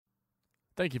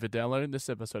Thank you for downloading this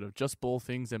episode of Just Ball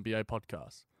Things NBA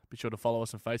podcast. Be sure to follow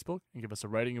us on Facebook and give us a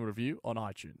rating and review on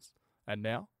iTunes. And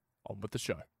now, on with the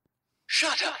show.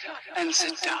 Shut up and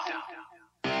sit down.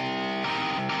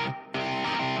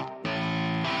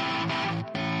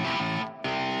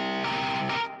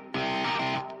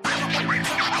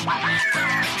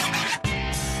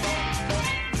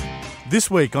 This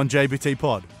week on JBT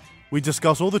Pod, we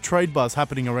discuss all the trade buzz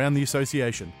happening around the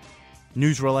association,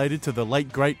 news related to the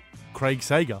late great Craig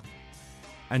Sager,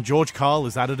 and George Karl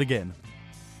is at it again.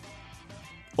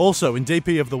 Also, in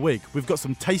DP of the week, we've got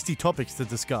some tasty topics to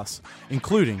discuss,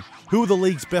 including who are the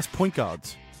league's best point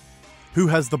guards, who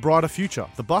has the brighter future,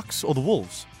 the Bucks or the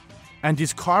Wolves, and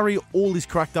is Kyrie all he's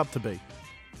cracked up to be?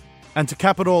 And to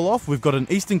cap it all off, we've got an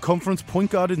Eastern Conference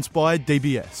point guard inspired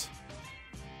DBS.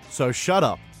 So shut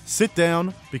up, sit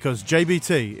down, because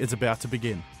JBT is about to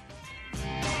begin.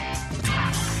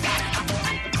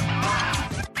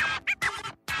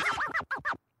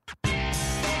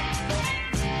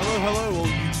 Hello, all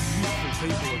you beautiful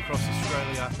people across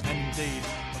Australia and indeed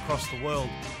across the world.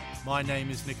 My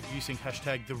name is Nick Busing,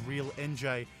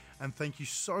 #TheRealNJ, and thank you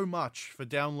so much for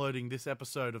downloading this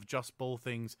episode of Just Ball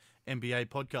Things NBA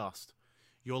podcast.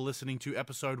 You're listening to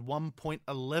episode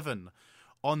 1.11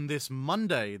 on this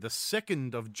Monday, the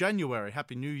 2nd of January.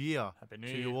 Happy New Year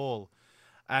to you all.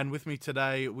 And with me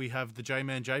today, we have the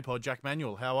JMan J-Pod, Jack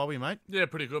Manuel. How are we, mate? Yeah,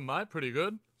 pretty good, mate. Pretty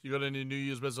good. You got any New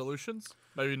Year's resolutions?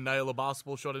 Maybe nail a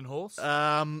basketball shot in horse?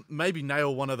 Maybe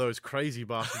nail one of those crazy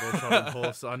basketball shot in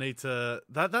horse. I need to...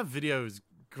 That video is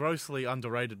grossly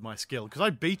underrated my skill, because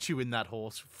I beat you in that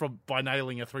horse by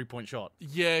nailing a three-point shot.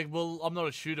 Yeah, well, I'm not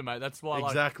a shooter, mate. That's why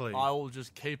Exactly. I will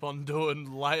just keep on doing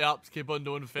layups, keep on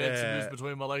doing fancy moves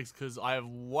between my legs, because I have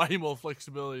way more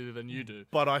flexibility than you do.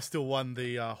 But I still won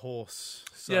the horse.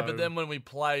 So Yeah, but then when we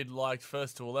played like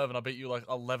 1st to 11, I beat you like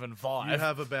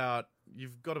 11-5.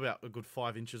 You've got about a good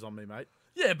 5 inches on me, mate.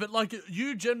 Yeah, but like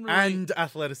you generally... And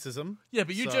athleticism. Yeah,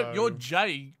 but your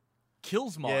J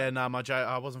kills mine. Yeah, no, my J,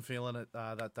 I wasn't feeling it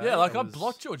that day. Yeah, like I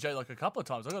blocked your J like a couple of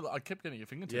times. I kept getting your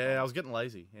fingertip. Yeah, I was getting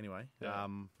lazy anyway. Yeah.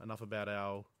 Enough about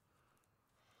our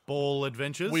ball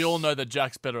adventures. We all know that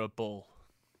Jack's better at ball.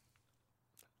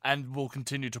 And we'll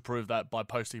continue to prove that by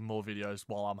posting more videos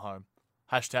while I'm home.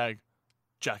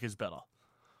 #Jack is better.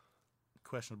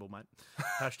 Questionable, mate.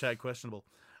 #questionable.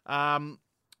 Any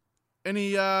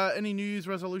New Year's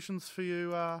resolutions for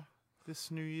you this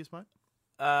New Year's, mate?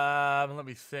 Let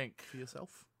me think. For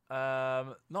yourself?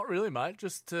 Not really, mate.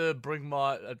 Just to bring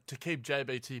to keep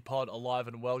JBT Pod alive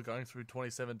and well going through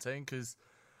 2017, because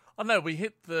I don't know, we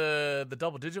hit the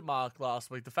double-digit mark last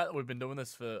week. The fact that we've been doing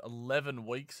this for 11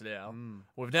 weeks now,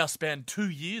 we've now spanned 2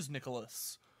 years,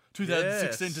 Nicholas.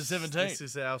 2016 to 17. This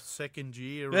is our second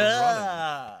year of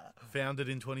running. Founded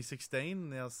in 2016,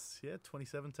 now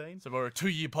 2017. So we're a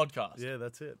 2-year podcast. Yeah,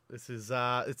 that's it. This is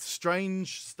it's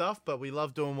strange stuff, but we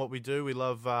love doing what we do. We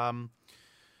love I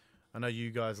know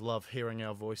you guys love hearing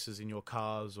our voices in your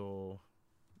cars or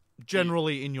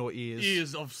generally in your ears.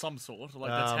 Ears of some sort.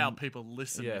 Like that's how people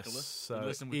listen, yes, Nicholas. So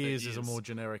listen with ears their is a more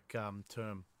generic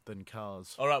term than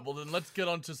cars. All right, well then let's get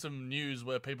on to some news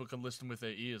where people can listen with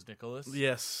their ears, Nicholas.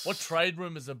 Yes. What trade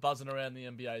rumors are buzzing around the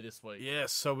NBA this week?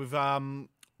 Yes, so we've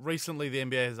recently the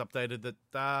NBA has updated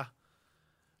that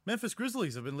Memphis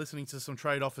Grizzlies have been listening to some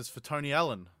trade offers for Tony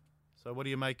Allen. So what do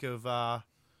you make of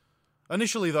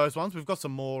initially those ones? We've got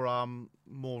some more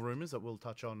rumors that we'll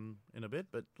touch on in a bit,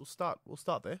 but we'll start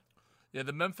there. Yeah,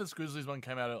 the Memphis Grizzlies one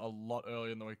came out a lot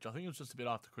earlier in the week. I think it was just a bit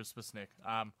after Christmas, Nick.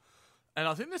 And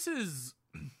I think this is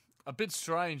a bit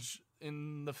strange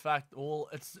in the fact,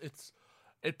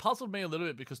 it puzzled me a little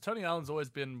bit because Tony Allen's always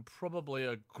been probably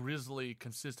a Grizzly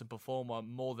consistent performer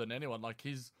more than anyone. Like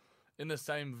he's in the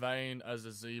same vein as a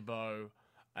Zebo,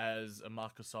 as a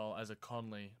Marc Gasol, as a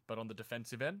Conley, but on the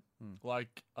defensive end.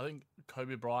 Like I think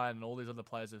Kobe Bryant and all these other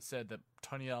players have said that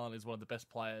Tony Allen is one of the best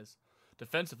players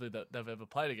defensively that they've ever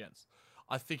played against.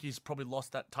 I think he's probably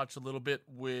lost that touch a little bit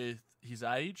with his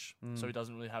age, so he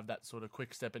doesn't really have that sort of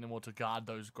quick step anymore to guard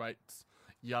those great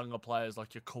younger players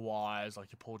like your Kawhis,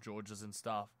 like your Paul Georges and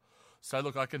stuff. So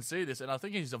look, I can see this, and I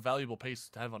think he's a valuable piece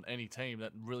to have on any team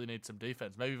that really needs some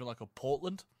defense. Maybe even like a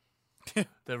Portland.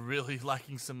 They're really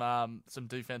lacking some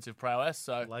defensive prowess.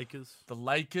 So the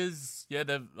Lakers, yeah,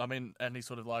 and he's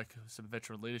sort of like some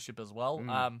veteran leadership as well.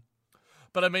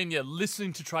 But I mean, yeah,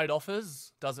 listening to trade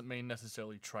offers doesn't mean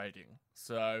necessarily trading.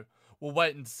 So we'll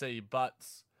wait and see. But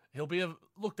he'll be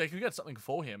they can get something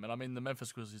for him. And I mean, the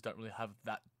Memphis Grizzlies don't really have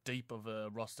that deep of a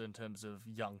roster in terms of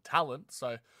young talent.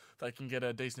 So they can get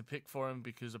a decent pick for him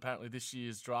because apparently this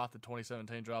year's draft, the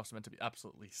 2017 draft, is meant to be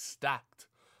absolutely stacked.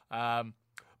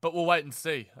 But we'll wait and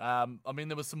see. I mean,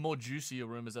 there was some more juicier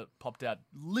rumours that popped out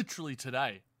literally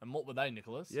today. And what were they,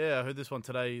 Nicholas? Yeah, I heard this one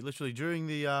today, literally during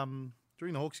the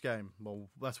Hawks game. Well,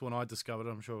 that's when I discovered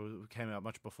it. I'm sure it came out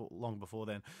long before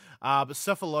then. But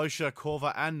Cephalosha,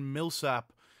 Korver, and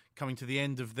Millsap coming to the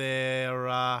end of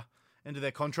their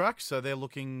contracts, so they're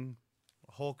looking.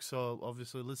 Hawks are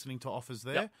obviously listening to offers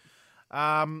there.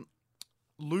 Yep.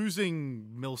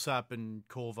 Losing Millsap and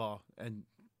Korver and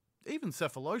even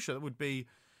Cephalosha, that would be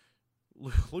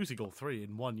losing all three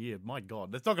in 1 year. My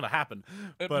God, that's not going to happen.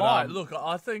 It might. Look,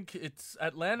 I think it's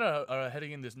Atlanta are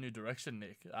heading in this new direction,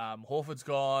 Nick. Horford's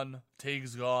gone,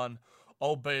 Teague's gone,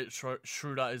 albeit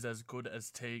Schroeder is as good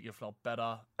as Teague, if not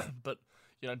better. But,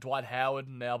 Dwight Howard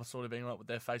now sort of being like with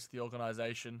their face of the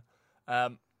organization.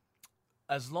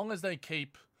 As long as they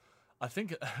keep, I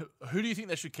think, who do you think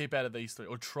they should keep out of these three,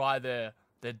 or try their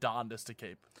darndest to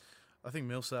keep? I think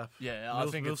Millsap. Yeah, I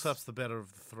think Millsap's the better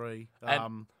of the three.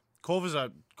 Korver's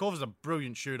a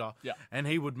brilliant shooter, and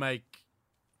he would make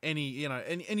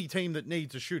any team that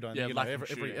needs a shooter. Yeah,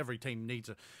 every team needs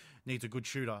a good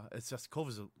shooter. It's just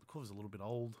Korver's a little bit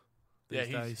old these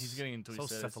days. He's getting into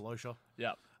his Cephalosha.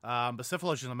 Yeah. But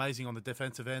Cephalosha is amazing on the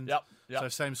defensive end. Yep. So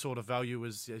same sort of value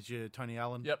as your Tony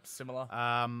Allen. Yep, similar.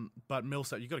 But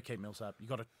Millsap, you got to keep Millsap. You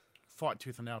got to fight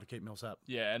tooth and nail to keep Millsap.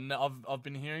 Yeah, and I've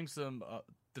been hearing some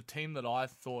the team that I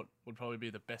thought would probably be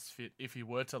the best fit if he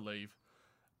were to leave,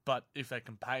 but if they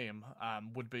can pay him,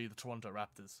 would be the Toronto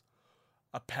Raptors.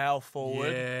 A power forward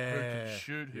who can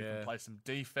shoot, who can play some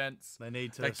defense. They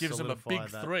need to. That gives them a big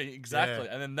three, exactly,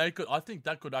 and then they could. I think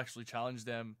that could actually challenge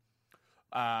them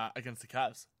against the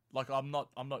Cavs. Like I'm not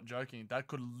joking. That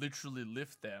could literally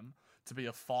lift them to be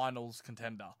a finals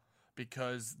contender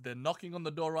because they're knocking on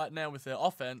the door right now with their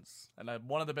offense, and they're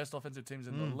one of the best offensive teams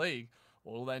in the league.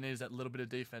 All they need is that little bit of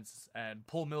defense, and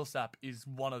Paul Millsap is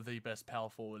one of the best power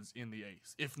forwards in the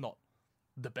East, if not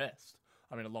the best.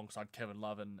 I mean, alongside Kevin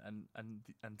Love and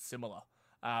similar.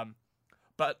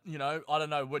 But I don't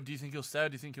know. What do you think he'll say? Or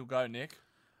do you think he'll go, Nick?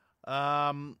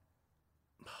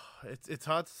 It's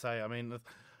hard to say. I mean,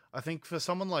 I think for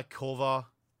someone like Korver,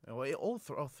 all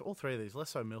three of these, less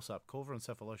so Millsap, Korver and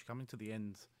Cephalosha, coming to the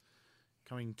end,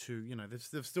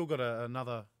 they've still got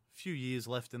another few years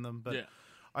left in them. But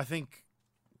I think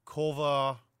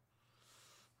Korver,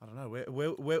 I don't know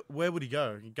where would he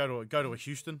go? Go to a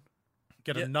Houston,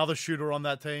 get another shooter on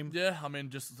that team. Yeah, I mean,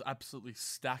 just absolutely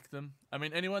stack them. I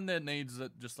mean, anyone there needs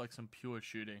just like some pure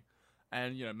shooting,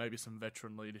 and maybe some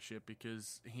veteran leadership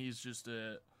because he's just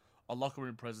a locker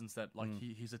room presence that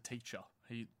he's a teacher.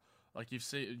 He you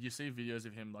see videos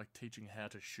of him like teaching how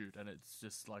to shoot, and it's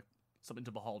just like something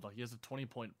to behold. Like he has a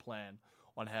 20-point plan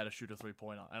on how to shoot a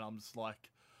 3-pointer, and I'm just like,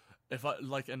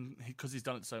 because he's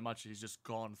done it so much, he's just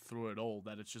gone through it all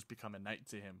that it's just become innate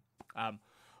to him.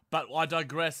 But I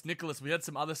digress, Nicholas. We had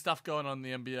some other stuff going on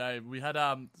in the NBA. We had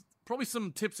probably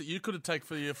some tips that you could have taken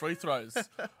for your free throws.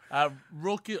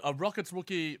 Rockets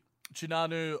rookie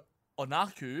Chinanu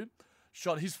Onaku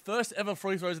shot his first ever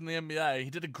free throws in the NBA. He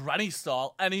did a granny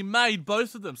style, and he made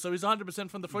both of them. So he's 100%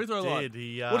 from the free throw line. What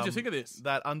did you think of this?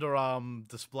 That underarm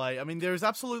display. I mean, there is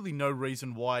absolutely no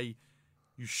reason why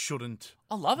you shouldn't.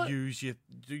 I love it.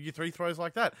 Do your free throws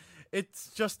like that.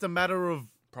 It's just a matter of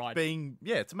pride.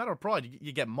 It's a matter of pride.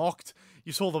 You get mocked.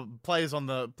 You saw the players on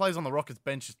the Rockets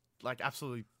bench just like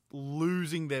absolutely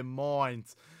losing their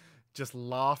minds, just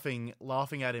laughing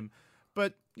at him.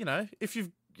 But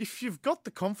if you've got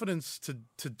the confidence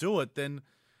to do it, then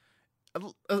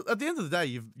at the end of the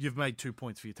day, you've made 2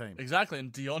 points for your team. Exactly,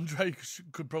 and DeAndre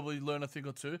could probably learn a thing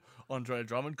or two. Andre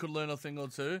Drummond could learn a thing or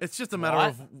two. It's just a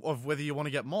matter of whether you want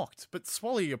to get mocked, but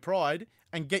swallow your pride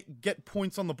and get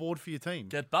points on the board for your team.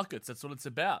 Get buckets. That's what it's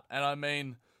about. And I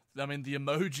mean the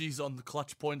emojis on the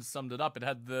clutch points summed it up. It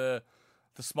had the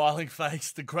smiling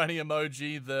face, the granny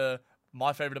emoji,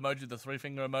 my favorite emoji, the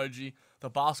 3-finger emoji, the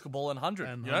basketball and 100.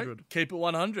 And 100. Keep it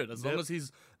 100. As long as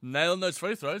he's nailing those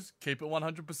free throws, keep it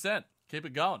 100%. Keep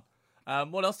it going.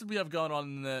 What else did we have going on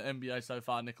in the NBA so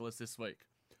far, Nicholas, this week?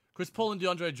 Chris Paul and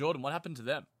DeAndre Jordan, what happened to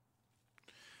them?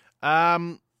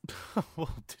 Well,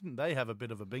 didn't they have a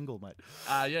bit of a bingle, mate?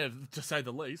 Yeah, to say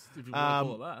the least, if you want to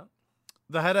call it that.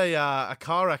 They had a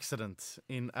car accident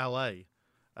in LA.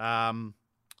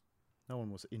 No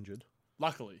one was injured.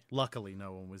 Luckily,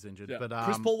 no one was injured. Yeah. But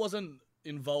Chris Paul wasn't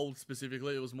involved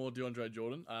specifically. It was more DeAndre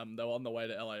Jordan. They were on the way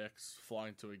to LAX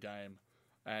flying to a game,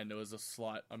 and there was a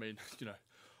slight... I mean,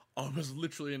 I was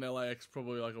literally in LAX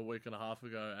probably like a week and a half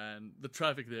ago, and the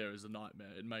traffic there is a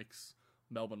nightmare. It makes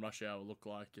Melbourne rush hour look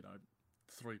like,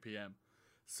 3 p.m.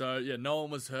 So, yeah, no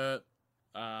one was hurt,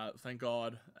 thank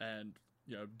God, and,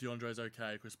 DeAndre's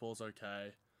okay, Chris Paul's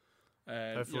okay,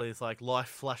 And, Hopefully it's like life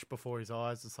flashed before his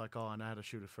eyes. It's like, oh, I know how to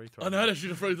shoot a free throw. I know how to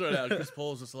shoot a free throw now. Chris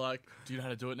Paul's just like, do you know how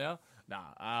to do it now?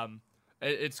 Nah.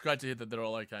 It's great to hear that they're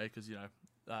all okay because,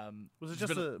 was it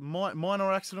just a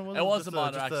minor accident? It was a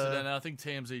minor accident, and I think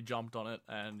TMZ jumped on it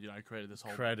and, created this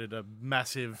whole... Created a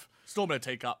massive... Storm in a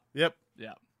teacup. Yep.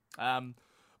 Yeah.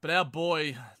 But our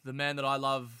boy, the man that I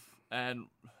love and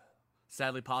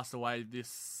sadly passed away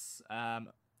this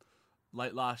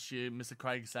late last year, Mr.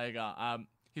 Craig Sager,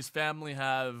 his family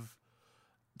have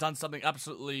done something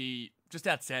absolutely just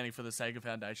outstanding for the Sager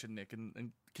Foundation, Nick. And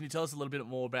can you tell us a little bit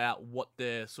more about what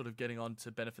they're sort of getting on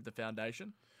to benefit the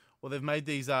foundation? Well, they've made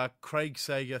these Craig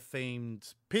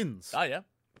Sager-themed pins. Oh, yeah.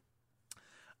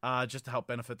 Just to help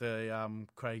benefit the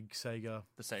Craig Sager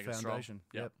Foundation.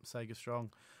 Yep, Sager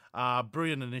Strong.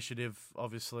 Brilliant initiative,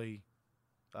 obviously,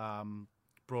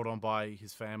 brought on by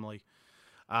his family.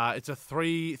 It's a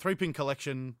three-pin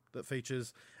collection that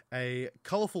features a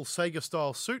colourful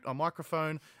Sager-style suit, a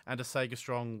microphone, and a Sager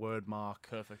Strong word mark.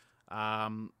 Perfect.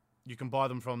 You can buy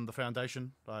them from the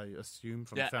foundation, I assume,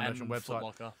 from the foundation and website. Foot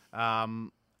Locker.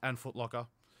 And Foot Locker.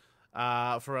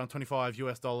 For around $25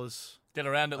 US. Get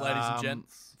around it, ladies and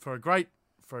gents. For a great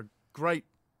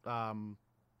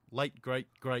late great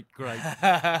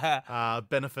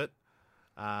benefit.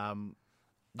 I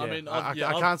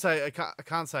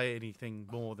can't say anything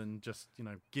more than just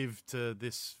give to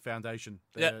this foundation.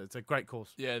 It's a great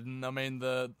cause. Yeah, I mean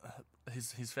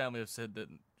his family have said that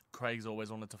Craig's always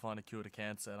wanted to find a cure to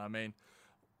cancer, and I mean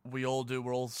we all do.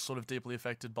 We're all sort of deeply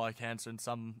affected by cancer in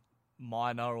some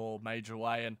minor or major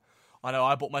way, and I know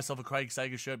I bought myself a Craig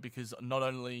Sager shirt because not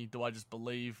only do I just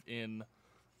believe in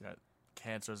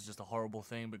cancer is just a horrible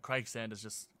thing, but Craig Sager's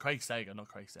just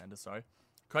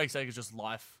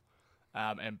life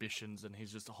ambitions, and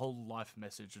he's just a whole life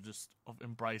message of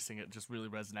embracing it just really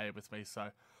resonated with me.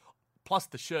 So plus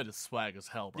the shirt is swag as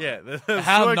hell, bro. Yeah, the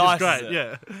how swag nice is great. is it?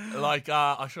 Yeah, like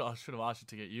I should have asked you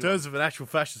to get you in terms of an actual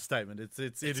fashion statement. It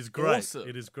is great. Awesome.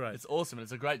 It is great. It's awesome.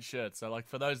 It's a great shirt. So like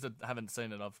for those that haven't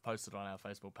seen it, I've posted it on our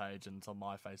Facebook page and it's on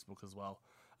my Facebook as well.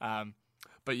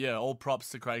 But yeah, all props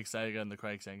to Craig Sager and the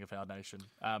Craig Sager Foundation.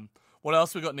 What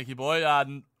else we got, Nicky boy?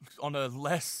 On a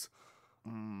less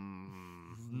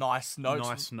nice note.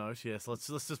 Nice note, yes. Let's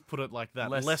just put it like that.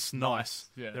 Less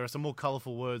nice. Yeah. There are some more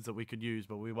colourful words that we could use,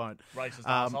 but we won't. Racist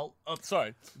asshole. Oh,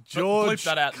 sorry. George Bleep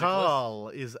that out, Carl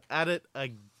is at it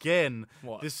again.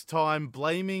 What? This time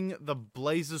blaming the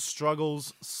Blazers'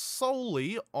 struggles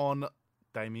solely on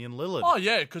Damian Lillard. Oh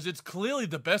yeah, because it's clearly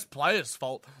the best player's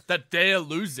fault that they're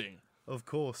losing. Of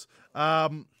course.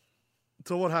 So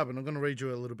what happened? I'm going to read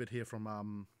you a little bit here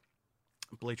from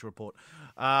Bleacher Report.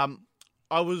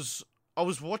 I was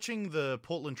watching the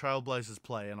Portland Trailblazers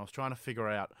play, and I was trying to figure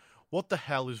out what the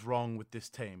hell is wrong with this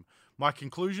team. My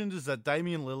conclusion is that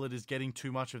Damian Lillard is getting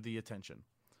too much of the attention.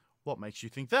 What makes you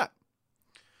think that?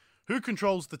 Who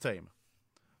controls the team?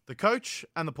 The coach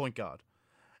and the point guard.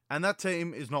 And that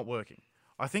team is not working.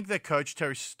 I think their coach,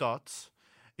 Terry Stotts,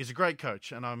 is a great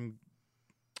coach, and I'm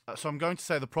going to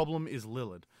say the problem is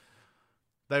Lillard.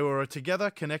 They were a together,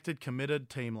 connected, committed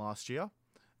team last year.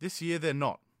 This year, they're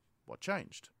not. What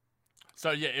changed?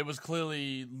 So, yeah, it was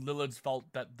clearly Lillard's fault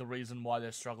that the reason why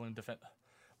they're struggling to defend.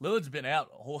 Lillard's been out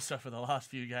also for the last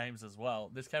few games as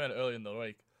well. This came out early in the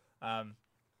week. And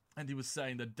he was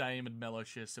saying that Dame and Melo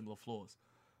share similar flaws.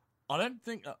 I don't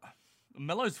think...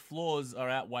 Melo's flaws are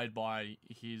outweighed by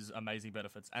his amazing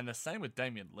benefits, and the same with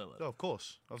Damian Lillard. Oh, of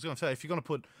course. I was going to say, if you're going to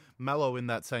put Melo in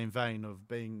that same vein of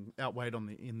being outweighed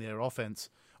in their offense,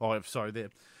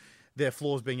 their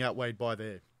flaws being outweighed by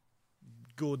their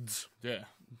goods. Yeah.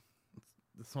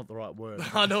 That's not the right word.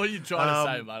 I know what you're trying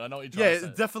to say, mate. I know what you're trying to say.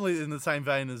 Yeah, definitely in the same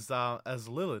vein as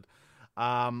Lillard.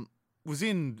 Was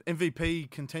in MVP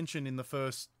contention in the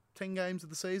first 10 games of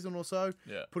the season or so,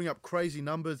 putting up crazy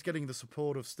numbers, getting the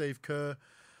support of Steve Kerr.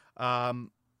 And,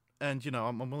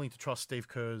 I'm willing to trust Steve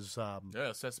Kerr's...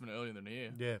 assessment earlier in the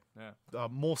year. Yeah.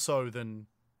 More so than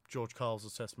George Carl's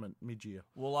assessment mid-year.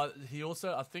 Well, I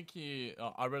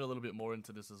read a little bit more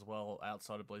into this as well,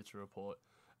 outside of Bleacher Report,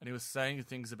 and he was saying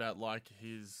things about, like,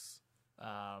 his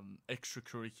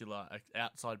extracurricular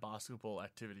outside basketball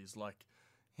activities, like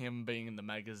him being in the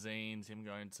magazines, him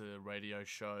going to radio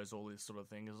shows, all these sort of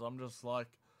things. I'm just like,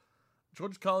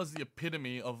 George Carl is the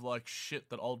epitome of like shit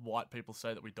that old white people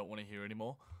say that we don't want to hear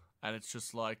anymore. And it's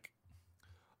just like,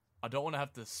 I don't want to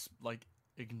have to like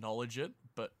acknowledge it,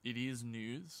 but it is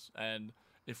news. And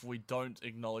if we don't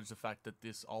acknowledge the fact that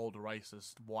this old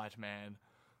racist white man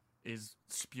is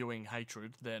spewing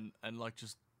hatred, then, and like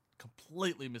just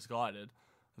completely misguided,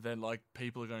 then like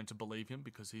people are going to believe him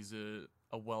because he's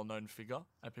a well-known figure,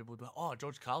 and people will be like, oh,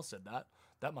 George Carl said that.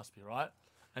 That must be right.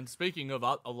 And speaking of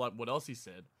like what else he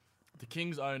said, the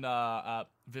Kings owner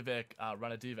Vivek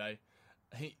Ranadive,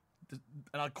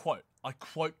 and I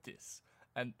quote this,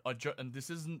 and this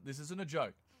isn't a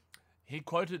joke. He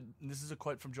quoted, and this is a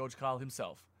quote from George Karl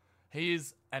himself. He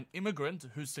is an immigrant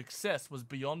whose success was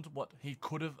beyond what he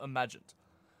could have imagined.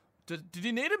 Did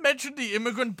he need to mention the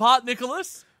immigrant part,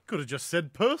 Nicholas? Could have just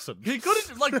said person. He could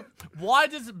have, like, why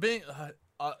does it be,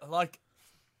 like,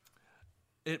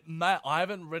 it may, I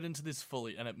haven't read into this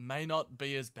fully, and it may not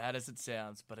be as bad as it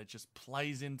sounds, but it just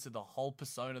plays into the whole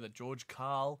persona that George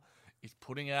Karl is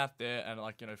putting out there, and,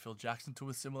 like, you know, Phil Jackson to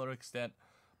a similar extent,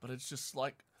 but it's just,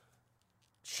 like,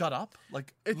 shut up.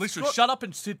 Like, literally, shut up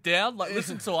and sit down. Like,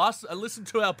 listen to us and listen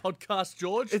to our podcast,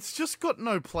 George. It's just got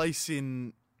no place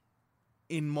in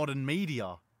modern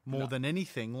media more than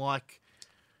anything. Like,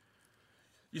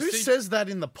 who says that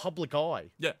in the public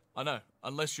eye? Yeah, I know.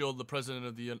 Unless you're the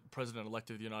president-elect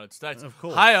of the United States. Of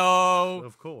course. Hi-oh!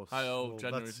 Of course. Hi-oh, well,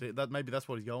 January. Maybe that's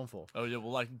what he's going for. Oh, yeah,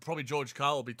 well, like, probably George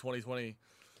Karl will be 2020,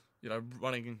 you know,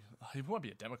 running... He won't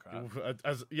be a Democrat.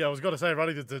 I was going to say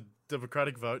running the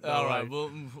Democratic vote. All right,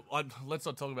 well, let's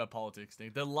not talk about politics,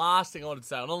 Nick. The last thing I wanted to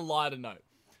say, on a lighter note,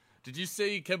 did you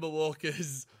see Kemba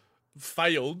Walker's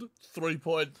failed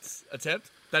 3-point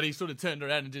attempt that he sort of turned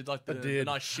around and did like the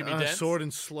nice shimmy dance? I saw it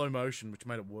in slow motion, which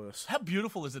made it worse. How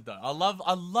beautiful is it though? I love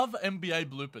NBA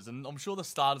bloopers, and I'm sure the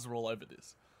starters are all over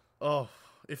this. Oh,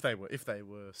 if they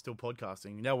were still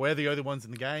podcasting. Now we're the only ones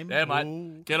in the game. Yeah,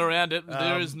 mate. Get around it.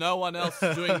 There is no one else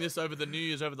doing this over the New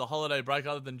Year's, over the holiday break,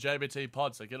 other than JBT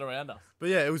Pod, so get around us. But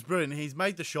yeah, it was brilliant. He's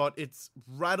made the shot. It's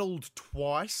rattled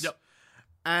twice. Yep.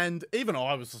 And even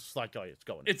I was just like, oh, yeah, it's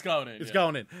going in. It's going in. It's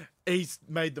going in. He's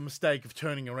made the mistake of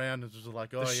turning around and just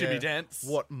like, oh, the shimmy dance.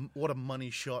 What a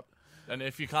money shot. And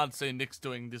if you can't see Nick's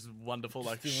doing this wonderful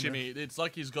like shimmy, it's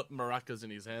like he's got maracas in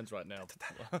his hands right now.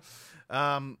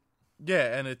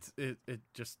 Yeah, and it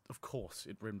just, of course,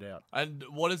 it rimmed out. And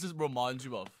what does this remind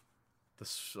you of?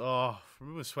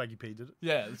 Remember Swaggy P did it?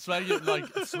 Yeah,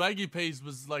 Swaggy P's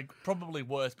was like probably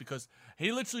worse because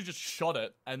he literally just shot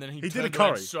it and then he did a turned Curry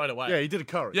around straight away. Yeah, he did a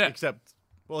Curry. Yeah. Except,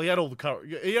 well, he had all the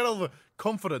Curry. He had all the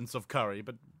confidence of Curry,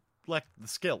 but lacked the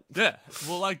skill. Yeah.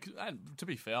 Well, like, and to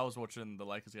be fair, I was watching the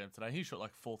Lakers game today. He shot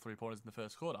like 4 3-pointers in the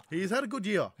first quarter. He's had a good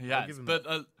year. He has. But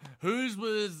whose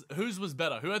was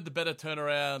better? Who had the better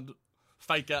turnaround,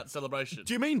 fake out celebration?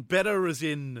 Do you mean better as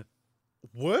in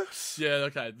worse? Yeah,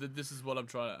 okay. This is what I'm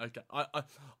trying to... Okay.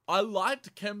 I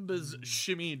liked Kemba's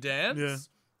shimmy dance,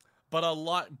 but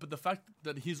the fact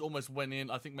that his almost went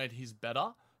in, I think made his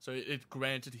better. So it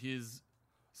granted his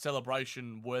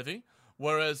celebration worthy.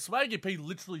 Whereas Swaggy P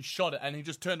literally shot it and he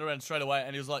just turned around straight away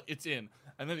and he was like, it's in.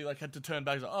 And then he like had to turn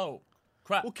back and like, oh,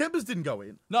 crap. Well, Kemba's didn't go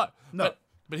in. No.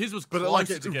 But his was close like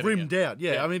to it getting rimmed in. out.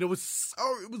 Yeah, I mean, it was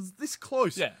this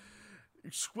close. Yeah.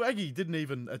 Swaggy didn't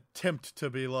even attempt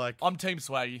to be like... I'm Team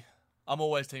Swaggy. I'm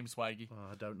always Team Swaggy. Oh,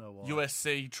 I don't know why.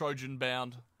 USC,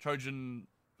 Trojan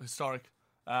historic.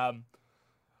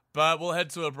 But we'll head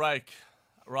to a break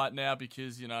right now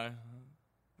because, you know,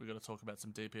 we've got to talk about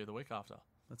some DP of the week after.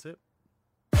 That's it.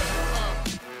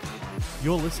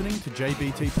 You're listening to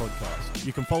JBT Podcast.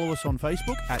 You can follow us on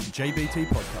Facebook at JBT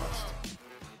Podcast.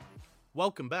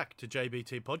 Welcome back to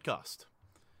JBT Podcast.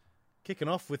 Kicking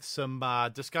off with some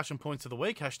discussion points of the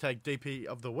week. Hashtag DP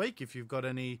of the week. If you've got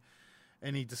any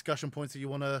discussion points that you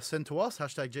want to send to us,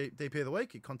 hashtag DP of the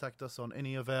week. You contact us on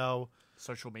any of our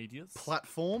social medias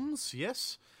platforms.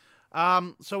 Yes.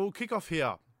 So we'll kick off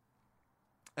here.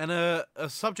 And a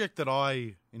subject that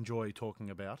I enjoy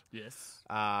talking about. Yes.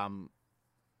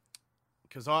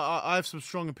 Because I have some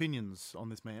strong opinions on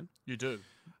this man. You do.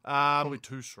 Probably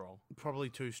too strong. Probably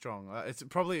too strong. It's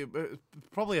probably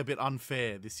a bit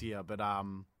unfair this year, but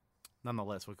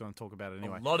nonetheless, we're going to talk about it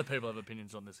anyway. A lot of people have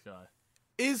opinions on this guy.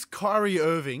 Is Kyrie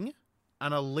Irving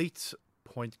an elite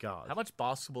point guard? How much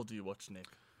basketball do you watch, Nick?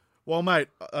 Well, mate,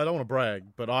 I don't want to brag,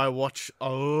 but I watch a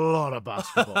lot of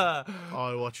basketball.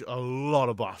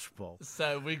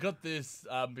 So we got this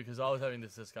because I was having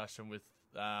this discussion with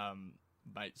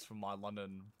mates from my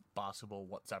London basketball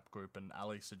WhatsApp group, and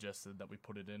Ali suggested that we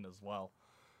put it in as well.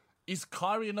 Is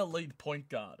Kyrie an elite point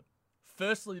guard?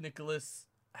 Firstly, Nicholas,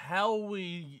 how are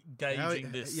we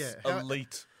gauging this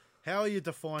elite? How are you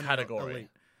defining category?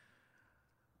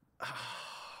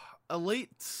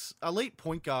 Elite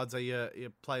point guards are your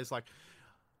players like.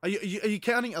 Are you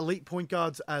counting elite point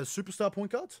guards as superstar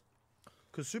point guards?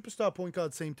 Because superstar point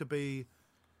guards seem to be,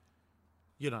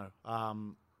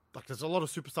 like there's a lot of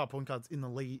superstar point guards in the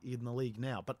league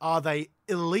now. But are they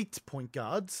elite point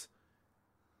guards?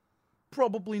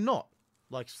 Probably not.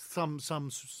 Like some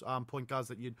point guards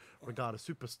that you'd regard as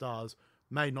superstars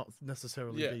may not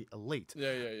necessarily be elite.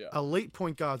 Yeah. Elite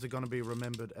point guards are going to be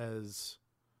remembered as...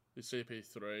 Your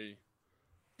CP3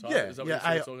 Yeah, Is that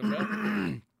what you're talking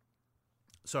about?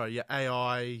 Sorry, your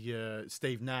AI, your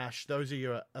Steve Nash, those are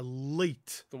your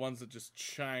elite. The ones that just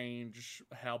change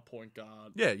how point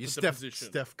guard. Yeah, your Steph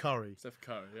Curry. Steph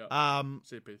Curry, yeah.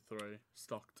 CP3,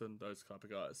 Stockton, those type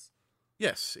of guys.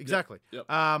 Yes, exactly. Yep.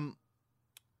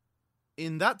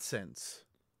 In that sense,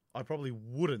 I probably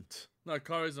wouldn't. No,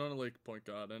 Kyrie's not an elite point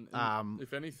guard, and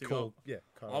if anything, Kyrie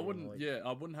I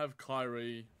wouldn't have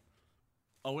Kyrie.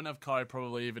 I wouldn't have Kyrie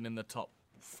probably even in the top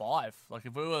 5. Like,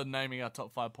 if we were naming our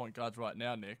top 5 point guards right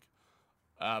now, Nick,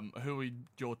 who would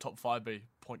your top 5 be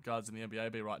point guards in the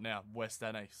NBA be right now, West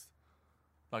and East?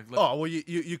 Like,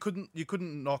 you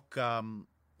couldn't knock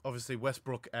obviously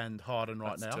Westbrook and Harden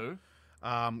right that's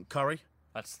now. 2. Curry.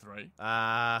 That's 3.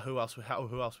 Who else?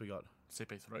 Who else we got?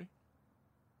 CP3.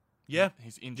 Yeah,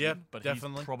 he's injured, but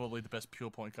definitely. He's probably the best pure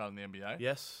point guard in the NBA.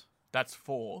 Yes, that's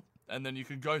 4, and then you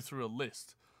can go through a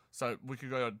list. So we could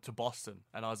go to Boston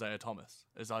and Isaiah Thomas.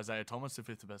 Is Isaiah Thomas the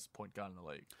 5th best point guard in the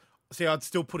league? See, I'd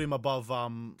still put him above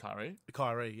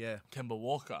Kyrie, yeah. Kemba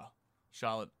Walker,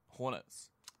 Charlotte Hornets.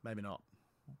 Maybe not.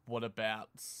 What about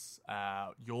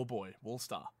your boy,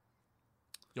 Wallstar?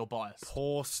 Your bias.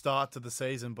 Poor start to the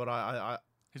season, but I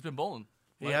he's been balling.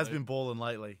 He has been balling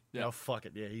lately. Yeah. Oh, fuck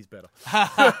it. Yeah, he's better.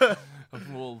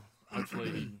 Well,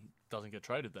 hopefully he doesn't get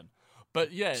traded then.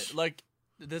 But yeah, like,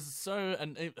 I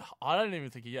don't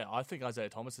even think, I think Isaiah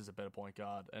Thomas is a better point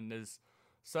guard. And there's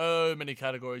so many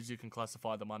categories you can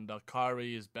classify them under.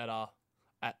 Kyrie is better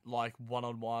at, like,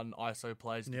 one-on-one ISO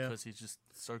plays because he's just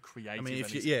so creative. I mean,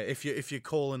 if you're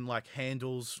calling, like,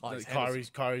 handles,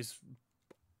 Kyrie's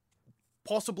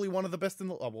possibly one of the best in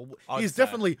the he's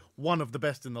definitely one of the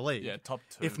best in the league. Yeah, top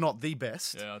 2. If not the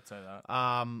best. Yeah, I'd say that.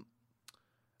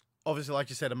 Obviously, like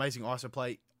you said, amazing ISO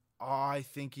play. I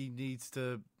think he needs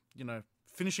to,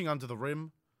 finishing under the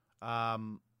rim,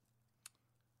 and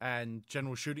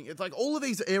general shooting. It's like all of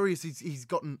these areas he's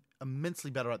gotten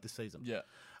immensely better at this season. Yeah.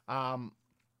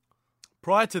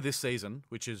 Prior to this season,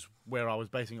 which is where I was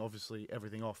basing obviously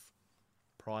everything off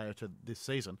prior to this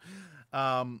season,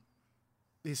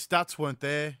 his stats weren't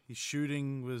there. His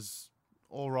shooting was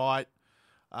all right.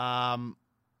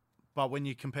 But when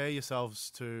you compare yourselves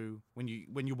to when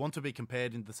you want to be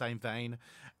compared in the same vein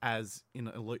as in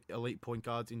elite point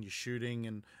guards in your shooting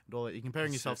and all that, you're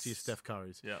comparing yourself to your Steph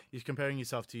Currys. Yeah. You're comparing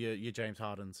yourself to your James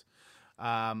Hardens.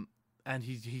 And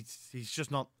he's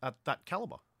just not at that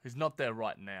caliber. He's not there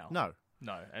right now.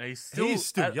 No, and he's still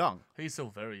young. He's still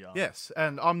very young. Yes,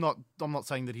 and I'm not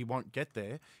saying that he won't get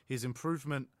there. His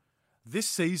improvement this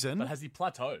season. But has he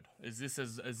plateaued? Is this?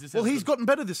 Well, he's gotten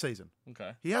better this season.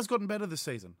 Okay. He has gotten better this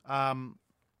season. I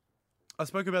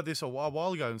spoke about this a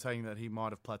while ago and saying that he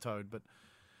might have plateaued, but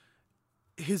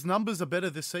his numbers are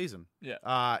better this season.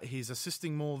 Yeah. He's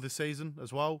assisting more this season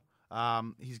as well.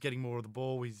 He's getting more of the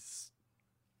ball. He's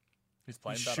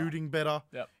playing better. Shooting better.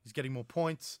 Yep. He's getting more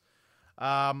points.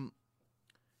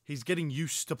 He's getting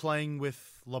used to playing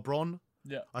with LeBron.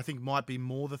 Yeah. I think might be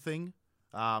more the thing.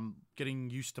 Getting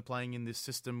used to playing in this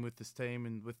system with this team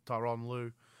and with Tyronn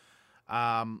Lue.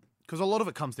 Because a lot of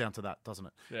it comes down to that, doesn't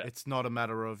it? Yeah. It's not a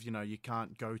matter of, you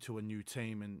can't go to a new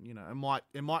team and,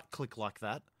 it might click like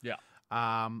that. Yeah.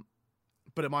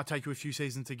 But it might take you a few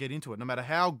seasons to get into it. No matter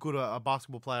how good a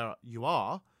basketball player you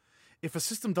are, if a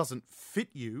system doesn't fit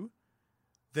you,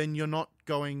 then you're not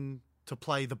going to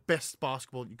play the best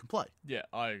basketball you can play. Yeah,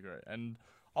 I agree. And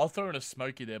I'll throw in a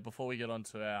smoky there before we get on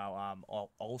to our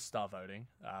All-Star voting.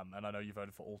 And I know you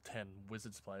voted for all 10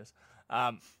 Wizards players.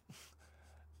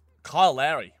 Kyle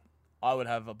Lowry, I would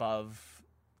have above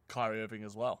Kyrie Irving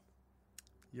as well.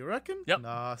 You reckon? Yep.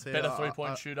 Nah, better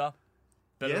three-point shooter,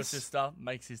 better assister,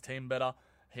 makes his team better.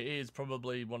 He is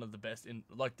probably one of the best in...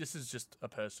 Like, this is just a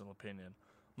personal opinion.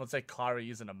 I'm not saying Kyrie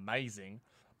isn't amazing,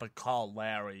 but Kyle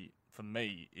Lowry, for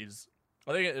me, is...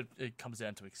 I think it comes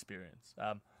down to experience.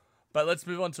 But let's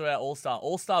move on to our All-Star.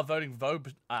 All-Star voting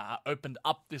opened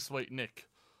up this week, Nick.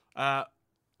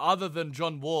 Other than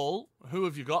John Wall, who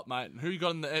have you got, mate? Who you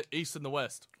got in the East and the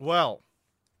West? Well,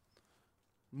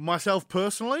 myself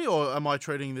personally, or am I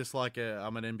treating this like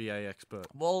I'm an NBA expert?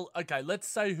 Well, okay, let's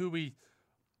say who we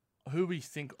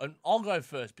think... And I'll go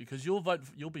first because you'll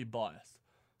be biased.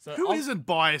 So who isn't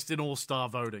biased in All-Star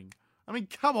voting? I mean,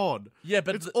 come on. Yeah,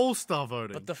 but it's All-Star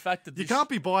voting. But the fact that you can't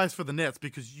be biased for the Nets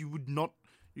because you would not...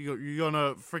 You're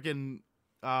gonna freaking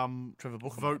Trevor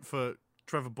Booker vote for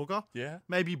Trevor Booker. Yeah,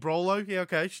 maybe Brolo. Yeah,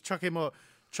 okay. Chuck him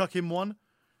one.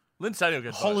 Lindsay will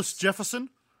get Hollis Jefferson.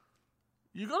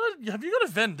 Have you got a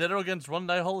vendetta against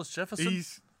Rondé Hollis Jefferson?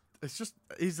 It's just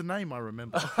he's the name I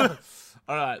remember.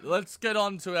 All right, let's get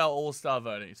on to our All-Star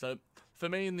voting. So, for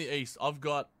me in the East, I've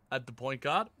got, at the point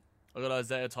guard, I've got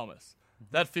Isaiah Thomas.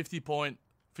 That 52-point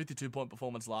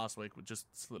performance last week would just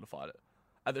solidified it.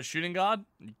 At the shooting guard,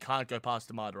 you can't go past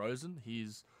DeMar DeRozan.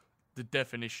 He's the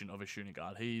definition of a shooting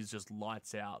guard. He's just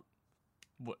lights out,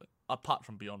 apart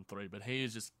from beyond three, but he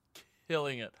is just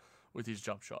killing it with his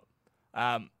jump shot.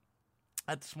 At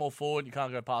the small forward, you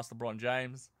can't go past LeBron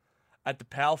James. At the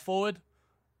power forward,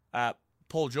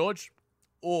 Paul George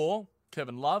or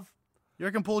Kevin Love. You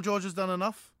reckon Paul George has done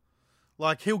enough?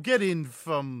 Like, he'll get in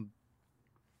from,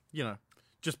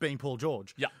 just being Paul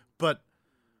George. Yeah. But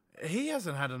he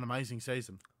hasn't had an amazing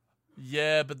season.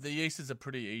 Yeah, but the East is a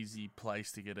pretty easy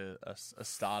place to get a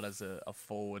start as a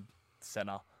forward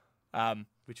center.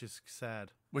 Which is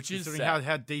sad. Which is considering sad.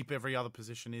 how deep every other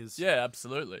position is. Yeah,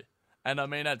 absolutely. And I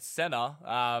mean, at center,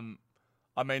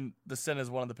 the center is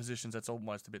one of the positions that's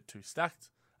almost a bit too stacked.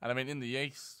 And I mean, in the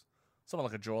East, someone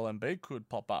like a Joel Embiid could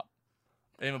pop up.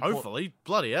 Hopefully.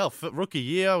 Bloody hell. Rookie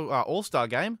year, All-Star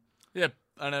game. Yeah,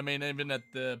 and I mean, even at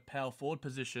the power forward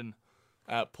position,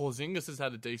 Porzingis has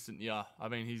had a decent year. I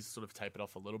mean, he's sort of tapered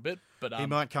off a little bit. But He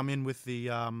might come in with the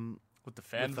fan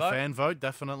vote. The fan vote,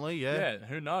 definitely, yeah. Yeah,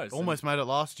 who knows? Almost made it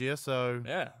last year, so...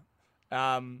 Yeah.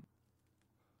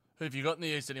 Who have you got in the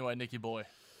East anyway, Nicky boy?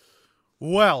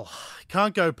 Well,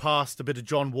 can't go past a bit of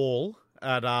John Wall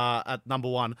at number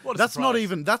one. That's not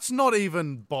even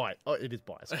bias. Oh, it is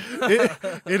biased.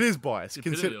 It is biased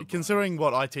considering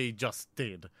what IT just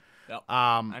did. Yep.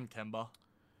 And Kemba.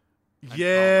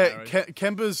 Yeah,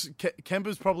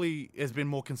 Kemba's probably has been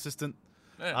more consistent.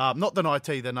 Yeah. Not than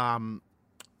IT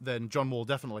than John Wall,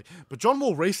 definitely. But John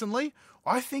Wall recently,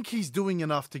 I think he's doing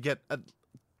enough to get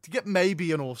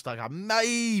maybe an All-Star game.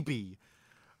 Maybe.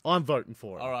 I'm voting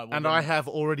for him. All right, well, and I have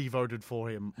already voted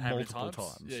for him how many multiple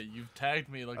times. Yeah, you've tagged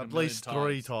me like at least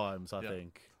 3 times, I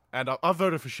think. And I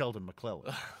voted for Sheldon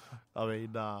McClellan. I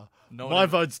mean, my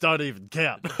votes don't even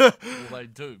count. Well, they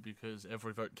do, because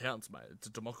every vote counts, mate. It's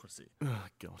a democracy. Oh,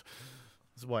 God.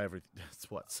 That's why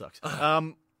it sucks.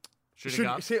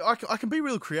 See, I can be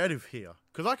real creative here,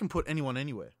 because I can put anyone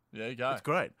anywhere. There you go. It's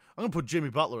great. I'm going to put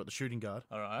Jimmy Butler at the shooting guard.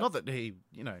 All right. Not that he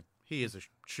is a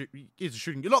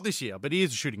shooting guard. Not this year, but he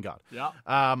is a shooting guard. Yeah.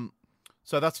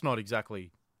 So that's not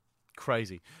exactly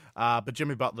crazy. But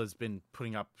Jimmy Butler's been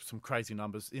putting up some crazy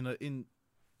numbers.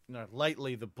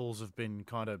 Lately the Bulls have been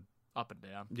kind of up and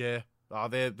down. Yeah.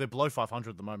 They're below 500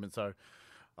 at the moment, so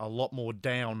a lot more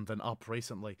down than up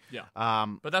recently. Yeah.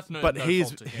 But that's no. But no he's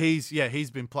fault to him.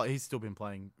 he's still been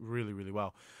playing really, really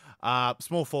well.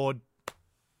 Small forward,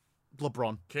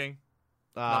 LeBron. King.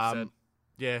 Enough said.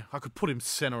 Yeah, I could put him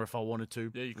center if I wanted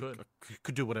to. Yeah, you could. I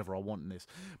could do whatever I want in this.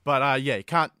 But you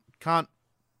can't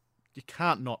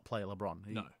not play LeBron.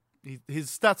 No. His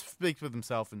stats speak for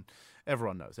themselves, and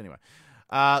everyone knows. Anyway,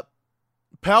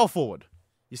 power forward.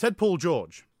 You said Paul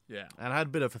George. Yeah. And I had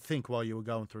a bit of a think while you were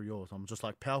going through yours. I'm just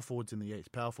like, power forwards in the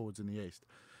East. Power forwards in the East.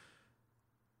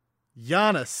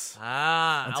 Giannis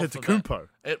Antetokounmpo.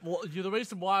 The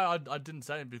reason why I didn't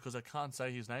say him because I can't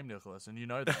say his name, Nicholas, and you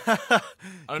know that.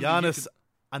 Giannis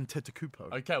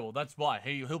Antetokounmpo. Okay, well that's why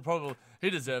he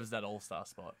deserves that All-Star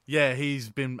spot. Yeah, he's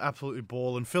been absolutely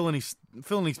balling, filling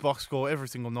his box score every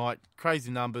single night.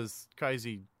 Crazy numbers,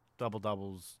 crazy double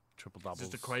doubles, triple doubles.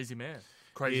 Just a crazy man.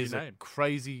 Crazy name.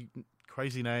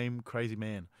 Crazy name, crazy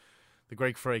man. The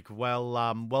Greek Freak.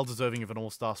 Well deserving of an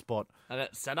All-Star spot. And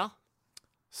at center.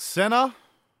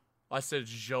 I said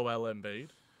Joel Embiid.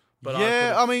 But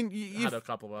yeah, you had a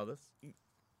couple of others.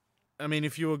 I mean,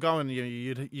 if you were going,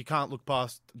 you can't look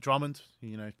past Drummond.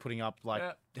 Putting up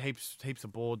heaps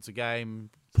of boards a game,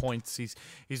 points. He's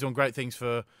doing great things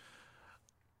for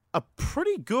a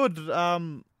pretty good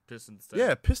Pistons team.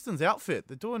 Yeah, Pistons outfit.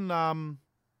 They're doing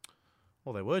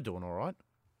they were doing all right.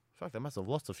 In fact, they must have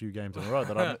lost a few games in a row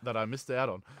that I missed out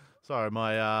on. Sorry,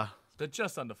 They're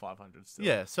just under 500 still.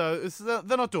 Yeah, so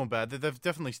they're not doing bad. They're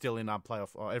definitely still in playoff.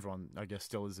 Everyone, I guess,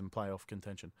 still is in playoff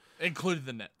contention. Including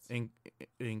the Nets.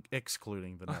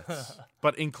 Excluding the Nets.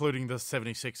 But including the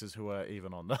 76ers, who are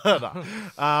even on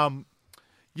the...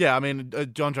 Yeah, I mean,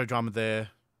 DeAndre Drummond there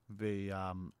would be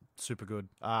super good.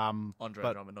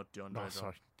 Andre Drummond, not DeAndre Drummond.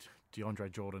 Sorry,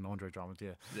 DeAndre Jordan, Andre Drummond,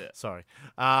 yeah. Sorry.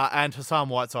 And Hassan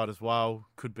Whiteside as well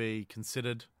could be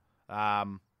considered.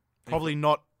 Probably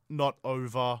not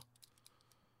over...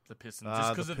 The Pistons,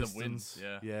 just because of the wins.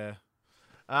 Yeah.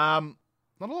 Not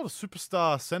a lot of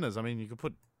superstar centers. I mean, you could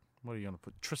put... What are you going to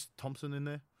put? Tristan Thompson in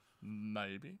there?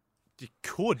 Maybe. You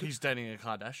could. He's dating a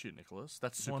Kardashian, Nicholas.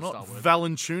 That's superstar. Why not?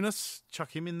 Valanciunas,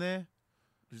 chuck him in there.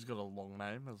 He's got a long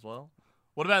name as well.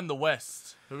 What about in the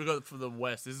West? Who we got for the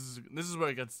West? This is where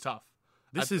it gets tough.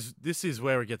 This is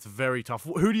where it gets very tough.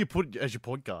 Who do you put as your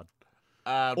point guard?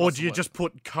 Or do you just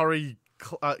put Curry,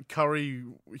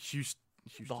 Houston?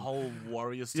 The whole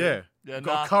Warriors team? Yeah.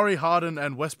 Got Curry, Harden,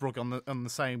 and Westbrook on the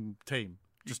same team.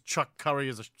 Just chuck Curry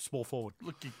as a small forward.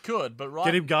 Look, you could, but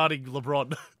Get him guarding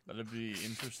LeBron. That'd be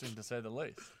interesting to say the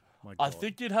least. My I God.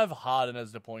 think you'd have Harden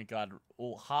as the point guard.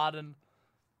 Or Harden...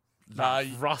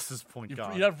 Russ as point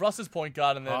guard. You'd have Russ as point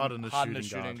guard and then Harden Harden as as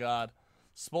shooting shooting guard.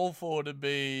 Small forward would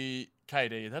be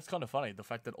KD. That's kind of funny, the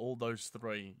fact that all those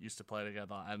three used to play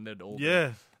together and they'd all...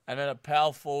 Yeah. And then at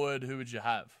power forward, who would you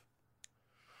have?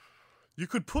 You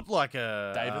could put like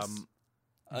a...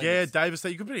 Davis? Davis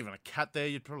there. You could put even a Cat there.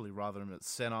 You'd probably rather him at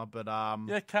center, but...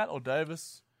 Yeah, Cat or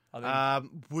Davis. I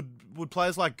think. Would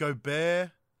players like Gobert...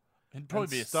 He'd probably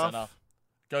be a stuff. center.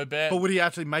 Gobert. But would he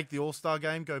actually make the All-Star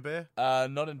game, Gobert?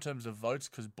 Not in terms of votes,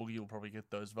 because Boogie will probably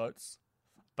get those votes.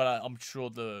 But I'm sure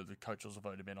the coaches will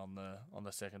vote him in on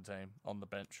the second team, on the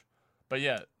bench. But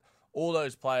yeah, all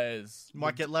those players...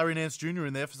 Might get Larry Nance Jr.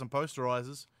 in there for some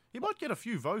posterizers. He might get a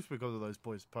few votes because of those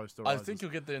posterizers. I think he'll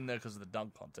get in there because of the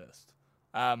dunk contest.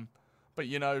 But,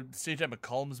 CJ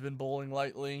McCollum's been balling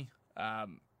lately.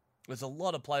 There's a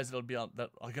lot of players that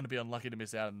are going to be unlucky to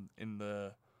miss out in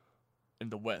the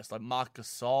West, like Marc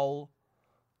Gasol,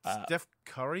 Steph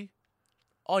Curry.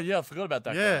 Oh yeah, I forgot about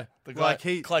that. Yeah, guy. The guy, like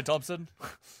Klay Thompson.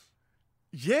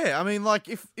 Yeah, I mean, like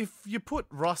if you put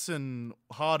Russ and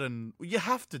Harden, you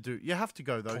have to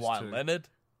go those Kawhi two. Leonard.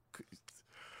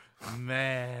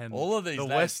 Man, all of these. The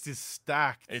West is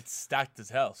stacked. It's stacked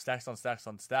as hell. Stacks on stacks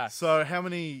on stacks. So how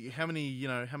many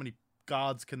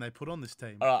guards can they put on this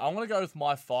team? All right, I'm gonna go with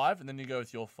my 5, and then you go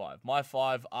with your 5. My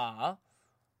 5 are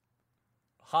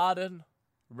Harden,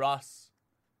 Russ,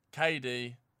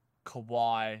 KD,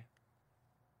 Kawhi,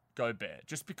 Gobert.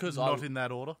 Just because Not in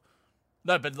that order.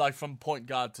 No, but like from point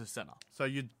guard to center. So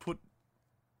you'd put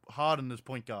Harden as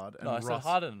point guard and Russ. Russ. I said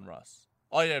Harden and Russ.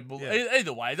 Oh yeah, well,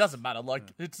 either way, it doesn't matter. Like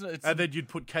it's and then you'd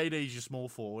put KD as your small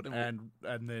forward and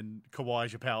then Kawhi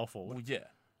as your power forward. Well, yeah.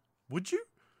 Would you?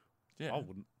 Yeah. I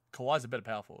wouldn't. Kawhi's a better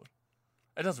power forward.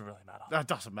 It doesn't really matter. That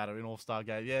doesn't matter in All-Star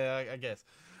game. Yeah, I guess.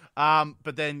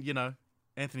 But then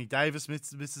Anthony Davis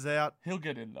misses out. He'll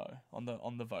get in though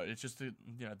on the vote. It's just the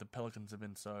Pelicans have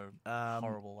been so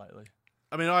horrible lately.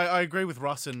 I mean, I agree with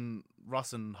Russ and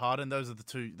Harden. Those are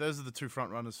the two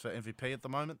front runners for MVP at the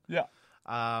moment. Yeah.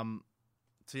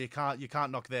 So you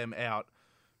can't knock them out.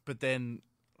 But then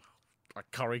like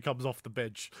Curry comes off the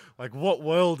bench. Like, what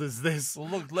world is this? Well,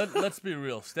 look, let's be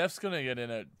real. Steph's gonna get in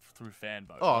it through fan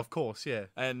vote. Oh, of course, yeah.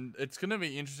 And it's gonna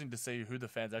be interesting to see who the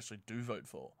fans actually do vote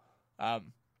for. And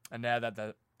now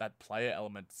that player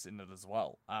element's in it as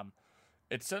well.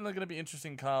 It's certainly going to be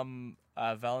interesting come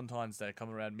Valentine's Day, come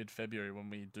around mid-February when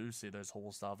we do see those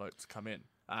All-Star votes come in.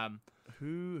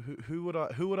 Who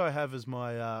would I have as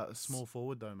my small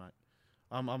forward though, mate?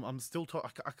 I'm still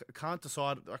I can't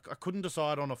decide. I couldn't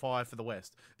decide on a 5 for the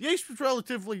West. The East was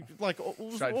relatively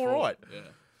was all right.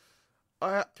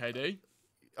 Yeah. KD.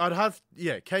 I'd have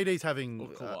KD's having or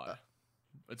Kawhi.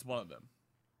 It's one of them.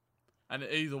 And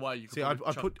either way, you could see.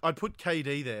 I'd put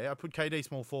KD there. I put KD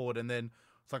small forward, and then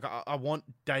it's like I want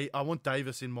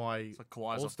Davis in my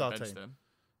All-Star team. Then.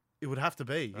 It would have to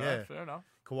be, yeah. Fair enough.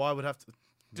 Kawhi would have to.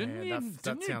 Didn't you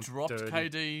drop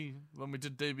KD when we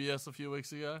did DBS a few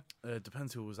weeks ago? It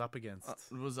depends who it was up against.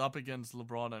 It was up against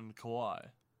LeBron and Kawhi.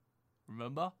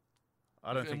 Remember?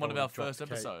 I don't think in one of our first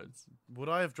episodes. Would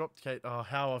I have dropped Kate? Oh,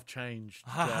 how I've changed.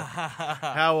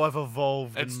 How I've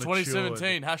evolved. It's and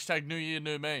 2017. # New Year,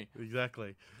 New Me.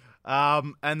 Exactly.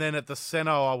 And then at the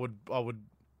center, I would,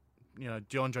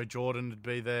 DeAndre Jordan would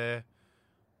be there.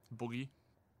 Boogie.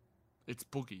 It's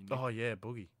Boogie. Nick. Oh yeah,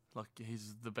 Boogie. Like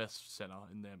he's the best center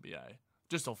in the NBA,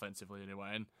 just offensively anyway,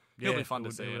 and he'll be fun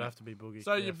to see. It would have to be Boogie.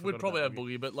 So we'd probably have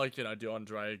Boogie, but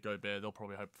DeAndre, Gobert, they'll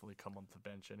probably hopefully come onto the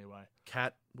bench anyway.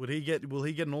 Cat, will he get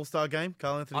an All-Star game?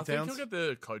 Karl Anthony Towns? I think he'll get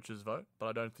the coaches vote, but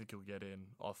I don't think he'll get in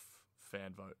off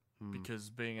fan vote because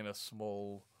being in a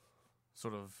small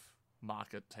sort of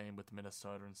market team with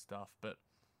Minnesota and stuff. But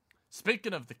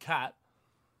speaking of the Cat,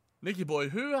 Nicky boy,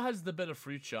 who has the better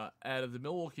future out of the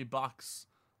Milwaukee Bucks?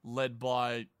 Led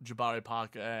by Jabari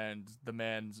Parker and the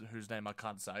man whose name I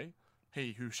can't say,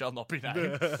 he who shall not be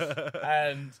named,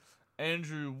 and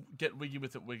Andrew Get Wiggy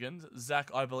with it Wiggins, Zach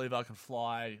I Believe I Can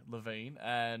Fly Levine,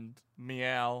 and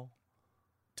Meow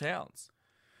Towns.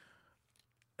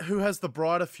 Who has the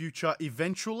brighter future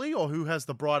eventually, or who has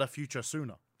the brighter future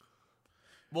sooner?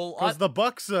 Well, because the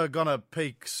Bucks are gonna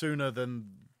peak sooner than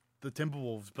the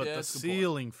Timberwolves, but the that's a good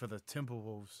ceiling for the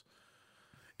Timberwolves.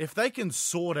 if they can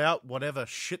sort out whatever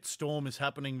shitstorm is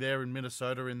happening there in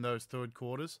Minnesota in those third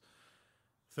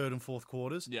and fourth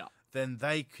quarters, then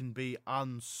they can be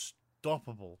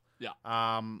unstoppable. Yeah.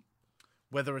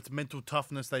 Whether it's mental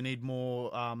toughness, they need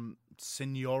more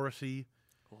seniority.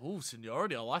 Oh,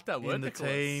 seniority! I like that word. In the Nicholas.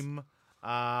 team.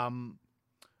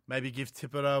 Maybe give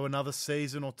Thibodeau another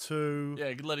season or two.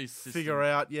 Yeah, let his system. figure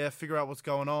out what's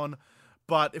going on.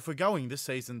 But if we're going this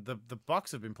season, the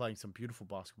Bucks have been playing some beautiful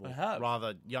basketball. They have.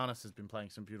 Rather, Giannis has been playing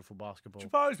some beautiful basketball.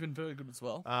 Jabari's been very good as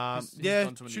well. He's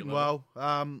gone to a new shooting level.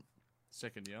 well.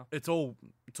 Second year. It's all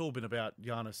been about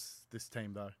Giannis this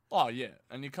team though. Oh yeah,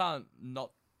 and it can't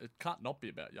not be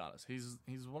about Giannis. He's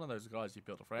one of those guys you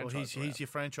built a franchise. Well, he's your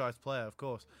franchise player, of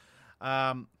course.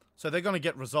 So they're going to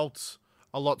get results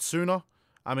a lot sooner.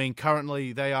 I mean,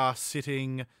 currently they are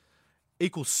sitting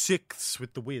equal sixths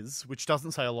with the Wiz, which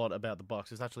doesn't say a lot about the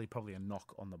Bucks. It's actually probably a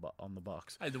knock on the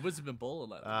Bucks. Hey, the Wiz have been balling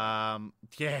lately.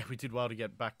 Yeah, we did well to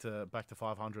get back to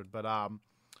 500, but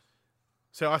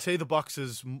so I see the Bucks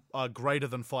as a greater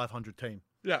than 500 team.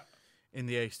 Yeah. In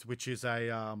the East, which is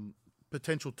a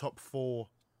potential top 4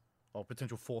 or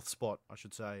potential 4th spot, I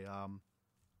should say.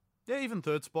 Even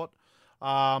 3rd spot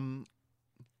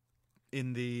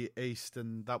in the East,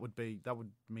 and that would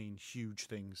mean huge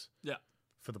things. Yeah.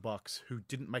 For the Bucks, who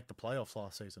didn't make the playoffs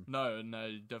last season. No, and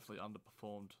they definitely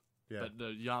underperformed. Yeah. But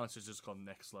Giannis has just gone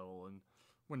next level, and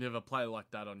when you have a player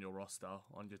like that on your roster,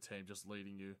 on your team, just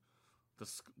leading you, the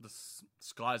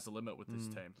sky's the limit with this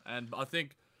team. And I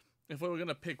think if we were going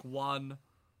to pick one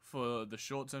for the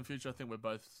short-term future, I think we're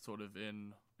both sort of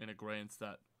in agreement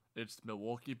that it's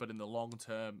Milwaukee, but in the long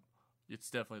term, it's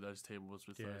definitely those T-Wolves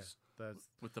with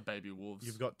with the baby Wolves.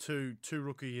 You've got two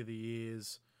Rookie of the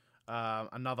Years.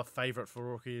 Another favourite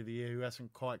for Rookie of the Year who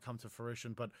hasn't quite come to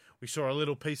fruition, but we saw a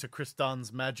little piece of Chris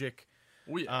Dunn's magic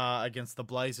against the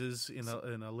Blazers in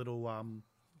a little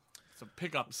some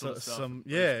pickup sort of stuff.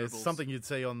 It's something you'd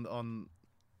see on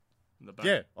the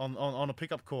back. on a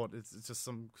pickup court. It's just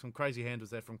some crazy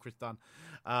handles there from Chris Dunn,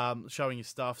 showing his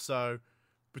stuff. So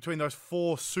between those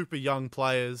 4 super young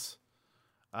players,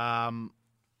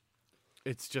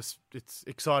 it's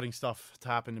exciting stuff to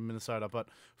happen in Minnesota. But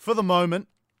for the moment,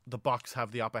 the Bucks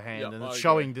have the upper hand, and it's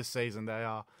showing this season. They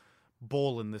are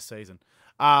balling this season.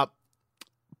 But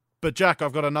Jack,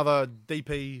 I've got another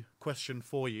DP question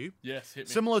for you. Yes, hit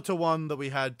me. Similar to one that we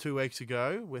had 2 weeks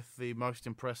ago with the most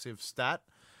impressive stat.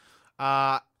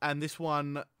 And this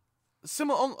one,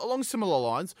 along similar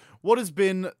lines, what has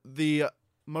been the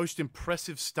most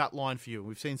impressive stat line for you?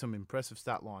 We've seen some impressive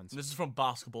stat lines. This is from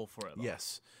Basketball Forever.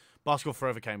 Yes. Basketball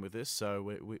Forever came with this,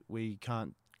 so we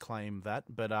can't claim that.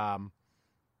 But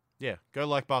yeah, go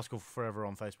like Basketball Forever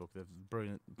on Facebook. They're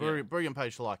brilliant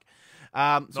page to like.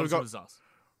 So we've got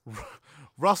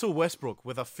Russell Westbrook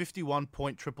with a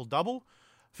 51-point triple-double,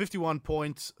 51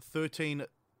 points, 13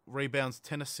 rebounds,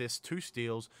 10 assists, 2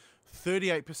 steals,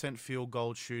 38% field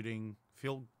goal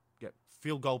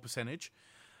percentage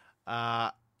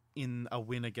in a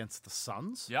win against the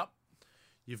Suns. Yep.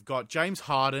 You've got James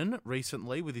Harden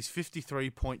recently with his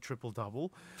 53-point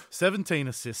triple-double, 17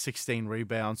 assists, 16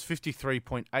 rebounds,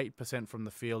 53.8% from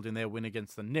the field in their win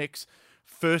against the Knicks.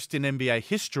 First in NBA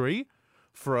history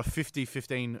for a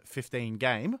 50-15-15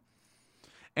 game.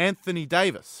 Anthony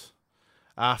Davis,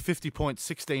 50 points,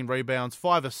 16 rebounds,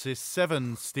 5 assists,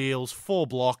 7 steals, 4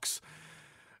 blocks.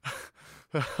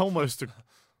 Almost a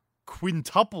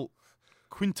quintuple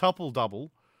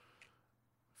double.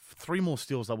 3 more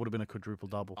steals, that would have been a quadruple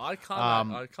double. I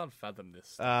can't fathom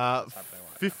this.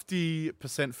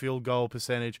 50% field goal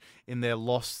percentage in their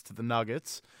loss to the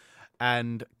Nuggets,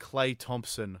 and Klay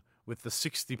Thompson with the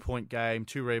 60-point game,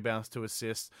 2 rebounds, 2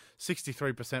 assists,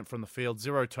 63% from the field,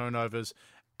 0 turnovers,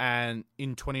 and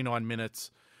in 29 minutes,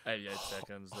 88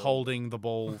 seconds, holding the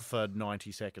ball for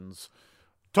 90 seconds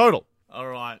total. All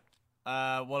right.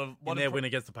 In their win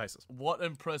against the Pacers. What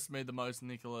impressed me the most,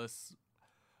 Nicholas?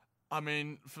 I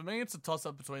mean, for me, it's a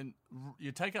toss-up between...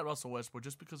 You take out Russell Westbrook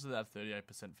just because of that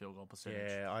 38% field goal percentage.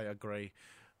 Yeah, I agree.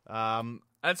 And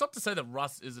it's not to say that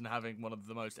Russ isn't having one of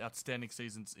the most outstanding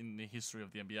seasons in the history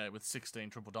of the NBA with 16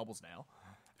 triple-doubles now.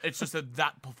 It's just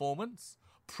that performance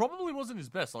probably wasn't his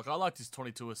best. Like, I liked his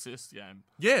 22 assists game.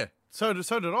 Yeah, so did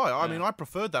I. I mean, I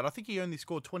preferred that. I think he only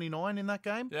scored 29 in that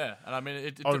game. Yeah, and I mean...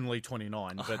 Only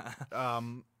 29, but...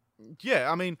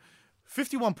 yeah, I mean,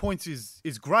 51 points is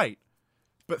great.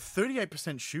 But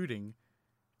 38% shooting,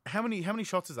 how many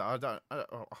shots is that? I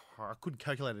couldn't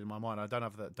calculate it in my mind. I don't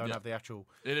have the actual.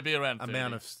 It'd be around 30.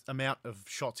 amount of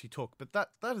shots he took. But that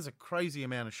is a crazy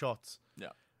amount of shots.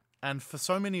 Yeah. And for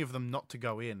so many of them not to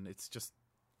go in, it's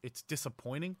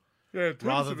disappointing. Yeah,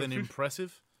 rather than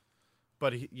impressive.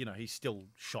 But he still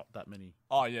shot that many.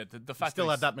 Oh yeah, the fact Still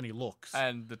that had that many looks.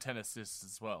 and the 10 assists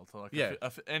as well. So like Yeah. a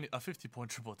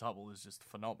 50-point triple double is just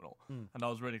phenomenal. And I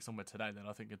was reading somewhere today that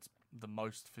I think it's the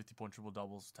most 50-point triple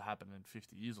doubles to happen in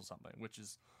 50 years or something, which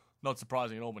is not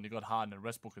surprising at all when you got Harden and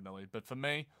Westbrook in the lead. But for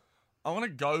me, I want to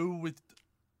go with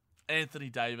Anthony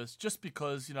Davis just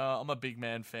because I'm a big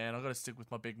man fan. I got to stick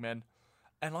with my big men,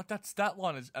 and like that stat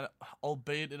line is,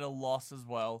 albeit in a loss as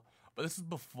well. But this is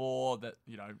before that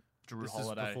Drew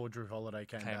Holiday. Is before Drew Holiday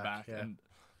came back. Yeah. And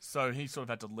so he sort of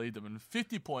had to lead them in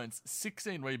 50 points,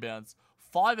 16 rebounds,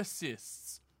 5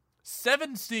 assists,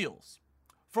 7 steals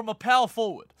from a power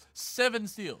forward, 7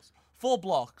 steals, 4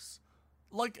 blocks.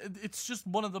 Like, it's just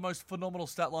one of the most phenomenal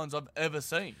stat lines I've ever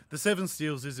seen. The 7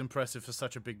 steals is impressive for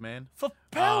such a big man. For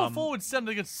power forward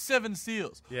standing against 7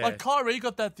 steals. Yeah. Like, Kyrie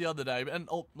got that the other day, and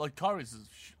Kyrie's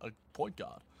a point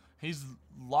guard. He's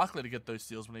likely to get those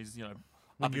steals when he's,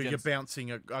 When you're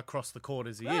bouncing across the court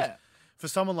as he is. Yeah. For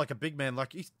someone like a big man,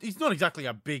 like he's not exactly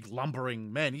a big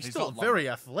lumbering man. He's still not very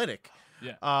athletic.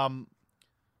 Yeah.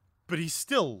 But he's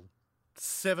still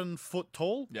 7 foot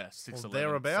tall. Yeah, 6'11", or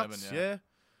thereabouts. 7,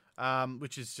 yeah.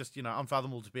 Which is just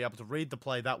unfathomable to be able to read the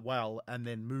play that well and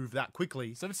then move that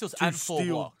quickly. 7 steals to and 4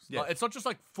 steal. blocks. Yeah. Like, it's not just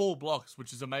like 4 blocks,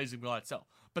 which is amazing by itself,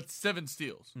 but 7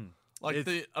 steals. Like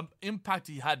the impact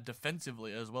he had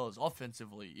defensively as well as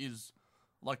offensively is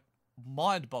like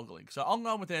mind-boggling. So I'm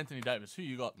going with Anthony Davis. Who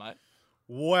you got, mate?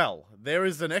 Well, there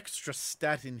is an extra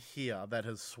stat in here that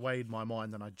has swayed my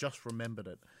mind, and I just remembered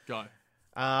it. Go.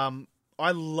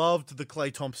 I loved the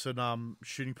Klay Thompson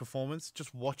shooting performance.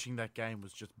 Just watching that game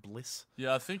was just bliss.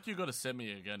 Yeah, I think you got to send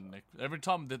me again, Nick. Every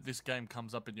time that this game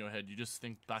comes up in your head, you just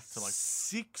think back to like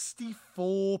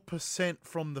 64%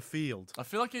 from the field. I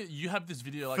feel like you have this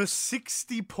video like for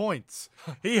 60 points.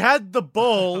 He had the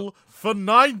ball for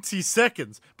 90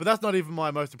 seconds, but that's not even my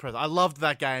most impressive. I loved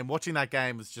that game. Watching that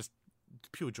game was just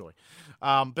pure joy.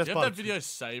 Best you part have that video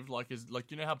saved, like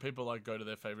how people like go to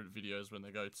their favorite videos when they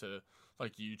go to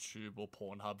like YouTube or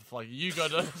Pornhub. Like you go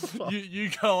to you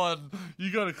go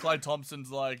to Klay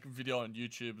Thompson's like video on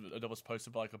YouTube that was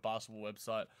posted by like a basketball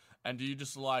website, and do you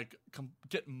just like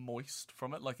get moist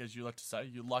from it, like as you like to say?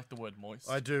 You like the word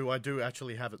moist. I do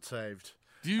actually have it saved.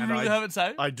 Do you really have it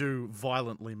saved? I do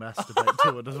violently masturbate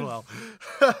to it as well.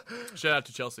 Shout out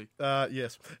to Chelsea.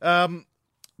 Yes.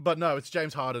 But no, it's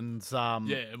James Harden's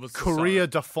it was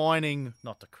career-defining,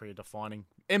 not the career-defining,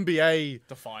 NBA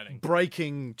defining,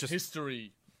 breaking, just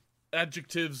history,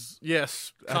 adjectives.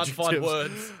 Yes, can't find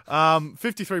words.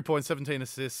 53 points, 17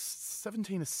 assists,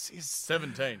 17.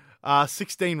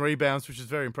 16 rebounds, which is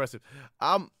very impressive.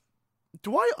 Hold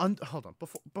on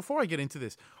before I get into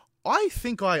this, I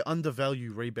think I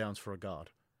undervalue rebounds for a guard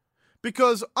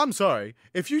because I'm sorry,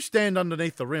 if you stand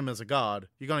underneath the rim as a guard,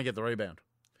 you're gonna get the rebound.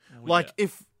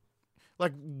 If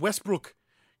Westbrook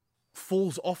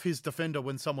falls off his defender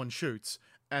when someone shoots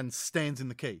and stands in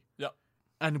the key. Yep.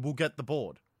 And will get the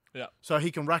board. Yeah. So he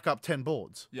can rack up 10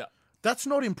 boards. Yeah. That's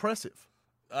not impressive.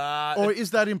 Or is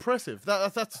that impressive?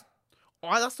 That's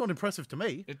not impressive to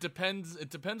me. It depends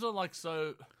on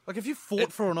if you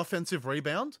fought for an offensive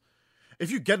rebound, if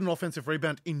you get an offensive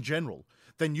rebound in general,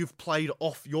 then you've played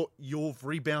off you've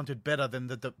rebounded better than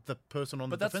the person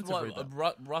on the defensive rebound.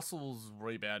 Russell's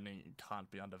rebounding can't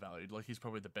be undervalued. Like, he's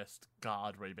probably the best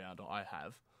guard rebounder I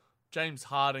have. James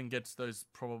Harden gets those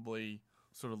probably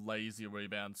sort of lazy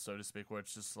rebounds, so to speak, where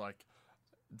it's just like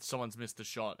someone's missed a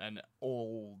shot and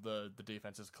all the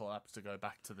defenses collapse to go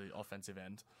back to the offensive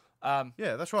end.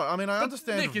 Yeah, that's right. I mean, I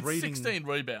understand Nick, it's reading 16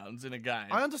 rebounds in a game.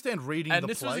 I understand reading and the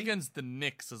play. And this was against the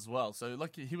Knicks as well. So,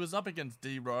 like, he was up against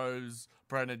D. Rose,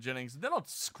 Brandon Jennings. They're not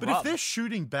scrubs. But if they're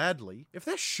shooting badly, if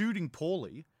they're shooting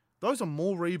poorly, those are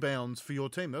more rebounds for your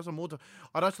team. Those are more.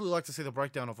 I'd actually like to see the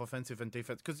breakdown of offensive and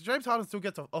defense because James Harden still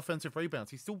gets offensive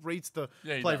rebounds. He still reads the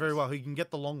play very well. He can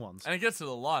get the long ones. And he gets to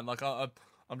the line. Like,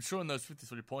 I'm sure in those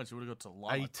 53 points, he would have got to the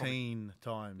line. 18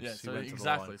 times. Yeah, so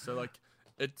exactly. So, like,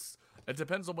 it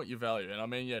depends on what you value. And I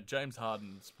mean, yeah, James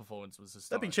Harden's performance was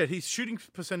just. That being said, his shooting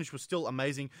percentage was still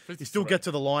amazing. He still get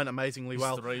to the line amazingly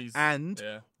well. Threes, and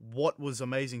what was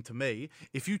amazing to me,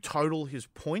 if you total his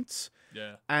points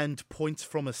and points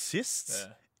from assists,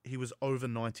 he was over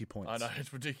 90 points. I know,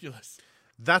 it's ridiculous.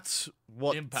 That's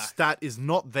what stat is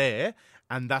not there,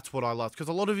 and that's what I loved. Because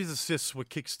a lot of his assists were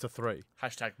kicks to three.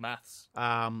 #maths.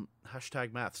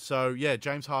 #maths. So, yeah,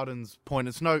 James Harden's point.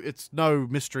 It's no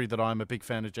mystery that I'm a big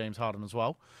fan of James Harden as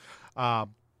well.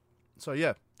 So,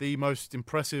 yeah, the most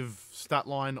impressive stat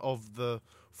line of the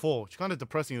four. It's kind of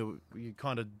depressing that you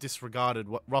kind of disregarded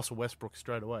Russell Westbrook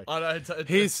straight away. I know.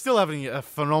 He's still having a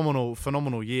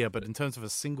phenomenal year, but in terms of a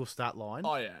single stat line...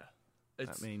 Oh, yeah.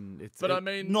 It's, I mean, it's but I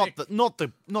mean, not Nick,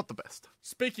 not the best.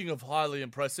 speaking of highly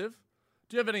impressive,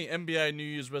 do you have any NBA New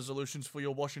Year's resolutions for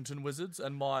your Washington Wizards?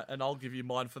 And I'll give you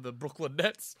mine for the Brooklyn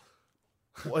Nets.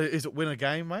 Is it win a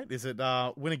game, mate? Is it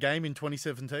win a game in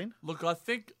 2017? Look, I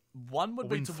think one would Or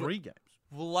be win to 3 games?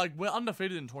 Well, like, we're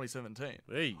undefeated in 2017.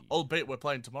 Hey. Albeit we're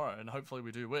playing tomorrow, and hopefully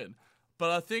we do win.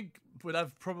 But I think we'd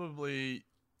have probably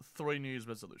 3 New Year's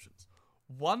resolutions.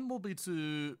 One will be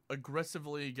to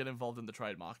aggressively get involved in the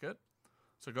trade market.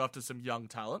 So go after some young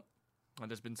talent. And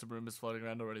there's been some rumors floating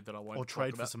around already that I won't Or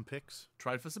trade talk for about. some picks.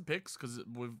 Trade for some picks, because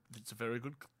it's a very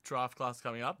good draft class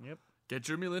coming up. Yep. Get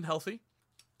Jeremy Lin healthy,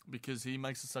 because he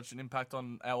makes such an impact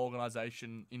on our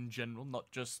organisation in general, not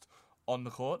just on the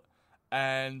court.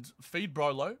 And feed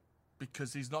Brolo,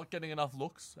 because he's not getting enough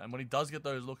looks. And when he does get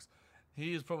those looks,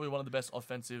 he is probably one of the best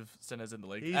offensive centers in the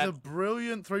league. He's a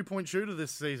brilliant 3-point shooter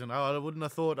this season. I wouldn't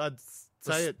have thought I'd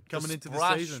say it coming into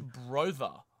the season.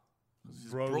 Brother.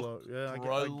 Brolo. Yeah,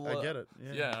 I get it.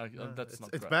 Yeah. That's not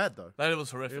It's great. bad, though. That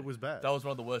was horrific. It was bad. That was one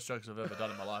of the worst jokes I've ever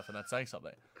done in my life, and that's saying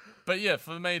something. But yeah,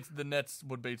 for me, the Nets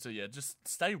would be to just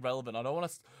stay relevant. I don't want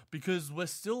to because we're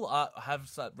still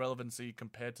have that relevancy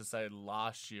compared to say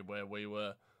last year where we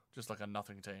were just like a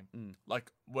nothing team.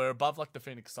 Like we're above like the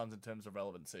Phoenix Suns in terms of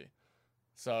relevancy.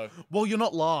 So Well, you're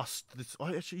not last.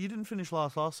 Actually, you didn't finish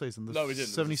last season. No, we didn't.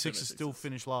 76ers still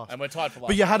finished last. and we're tied for last.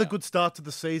 But you had a now. good start to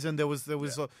the season. There was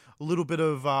a little bit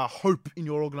of hope in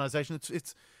your organisation.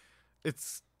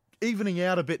 It's evening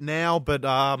out a bit now, but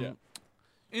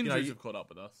Injuries have caught up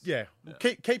with us. yeah.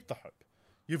 Keep the hope.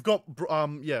 You've got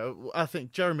I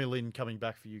think Jeremy Lin coming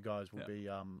back for you guys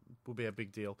will be a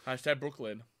big deal. Hashtag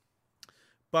Brooklyn.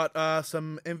 But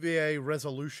some NBA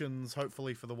resolutions,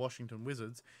 hopefully for the Washington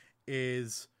Wizards,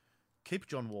 is keep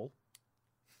John Wall.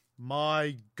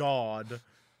 My God,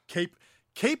 keep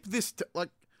this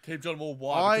Keep John Wall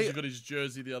wide because you got his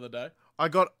jersey the other day. I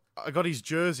got his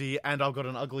jersey and I've got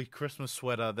an ugly Christmas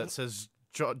sweater that says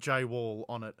J Wall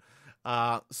on it.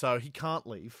 So he can't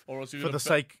leave. Or else for the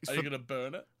sake. Are you gonna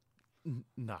burn it?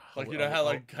 No. Like you know how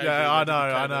like yeah,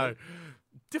 I know.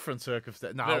 Different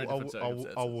circumstance. No, Very different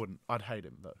circumstances. I wouldn't. I'd hate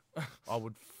him though. I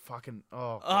would fucking.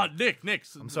 Nick.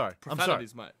 I'm sorry.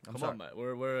 Profanities, mate. I'm Come sorry. on, mate.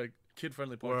 We're a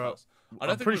kid-friendly podcast.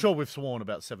 I'm pretty sure we've sworn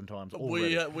about 7 times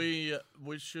already.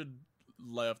 We should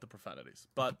lay off the profanities,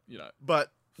 but you know.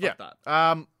 But yeah, that.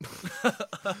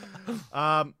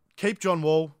 Keep John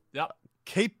Wall. Yep.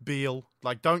 Keep Beal.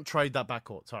 Like, don't trade that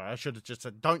backcourt. Sorry, I should have just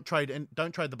said don't trade the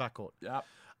backcourt. Yep.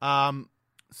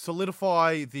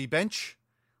 Solidify the bench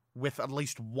with at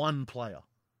least one player.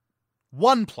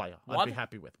 One player. I'd be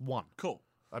happy with. One. Cool.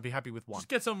 I'd be happy with one. Just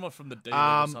get someone from the D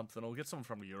or something, or get someone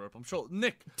from Europe. I'm sure.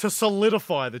 Nick. To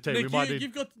solidify the team, Nick,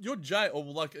 you've got your J, or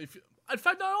like if. In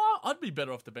fact, no, I'd be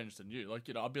better off the bench than you. Like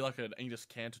I'd be like an English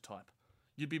Cantor type.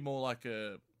 You'd be more like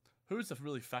a. Who is the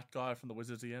really fat guy from the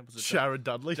Wizards again? Was it Jared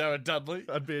Dudley. Jared Dudley.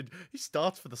 He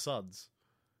starts for the Suns.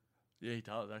 Yeah, he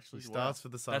does actually. He starts for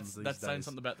the Suns. That's saying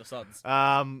something about the Suns.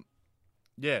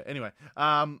 Yeah. Anyway.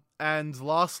 And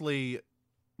lastly,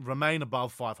 remain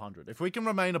above 500. If we can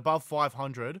remain above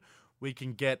 500, we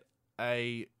can get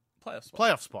a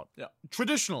playoff spot. Yeah.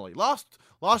 Traditionally, last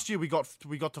year we got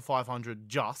to 500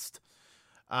 just,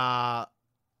 and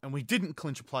we didn't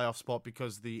clinch a playoff spot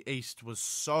because the East was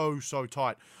so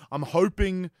tight. I'm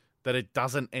hoping that it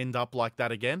doesn't end up like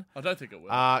that again. I don't think it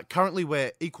will. Currently,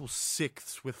 we're equal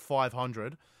 6th with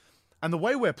 500, and the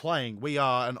way we're playing, we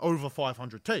are an over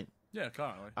 500 team. Yeah,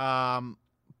 currently.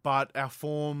 But our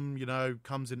form,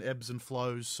 comes in ebbs and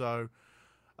flows. So,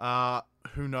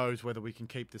 who knows whether we can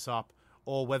keep this up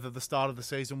or whether the start of the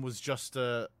season was just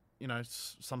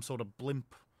some sort of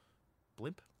blip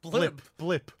on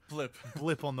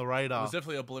the radar. It was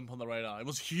definitely a blimp on the radar. It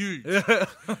was huge.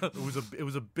 It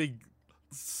was a big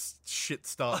shit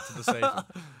start to the season.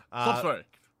 Top 3.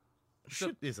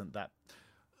 Shit isn't that.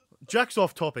 Jack's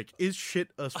off topic. Is shit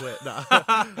a swear? Nah.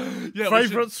 Yeah,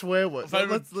 favorite swear word. All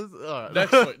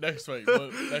right. Next week.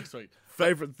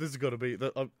 Favorite. This has got to be.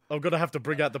 I'm going to have to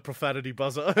bring out the profanity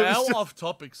buzzer. Our off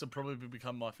topics have probably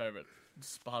become my favorite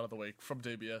part of the week from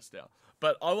DBS now.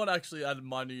 But I want to actually add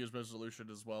my New Year's resolution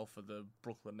as well for the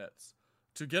Brooklyn Nets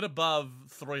to get above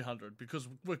 300 because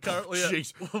we're currently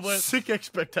sick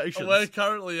expectations. We're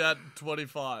currently at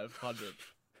 2,500.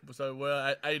 So we're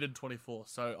at 8 and 24.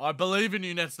 So I believe in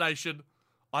you, Nets Nation.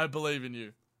 I believe in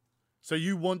you. So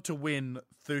you want to win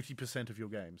 30% of your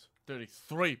games?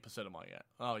 33% of my game.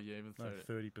 Oh yeah, even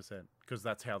 30. 30%, because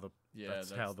that's how the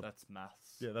that's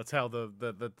maths. Yeah, that's how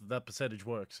that percentage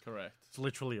works. Correct. It's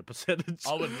literally a percentage.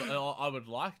 I would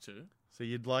like to. So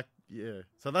you'd like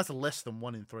So that's less than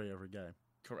 1 in 3 every game.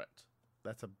 Correct.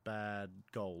 That's a bad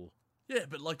goal. Yeah,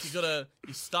 but like you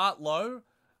start low,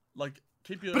 like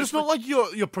keep your. But it's not like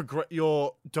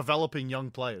you're developing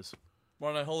young players.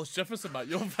 Ronald Hollis Jefferson, mate,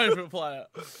 your favourite player.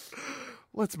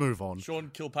 Let's move on. Sean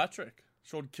Kilpatrick.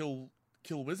 Sean Kill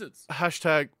Wizards.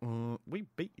 Hashtag, we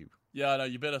beat you. Yeah, I know,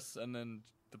 you bet us, and then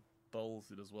the Bulls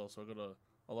did as well, so I got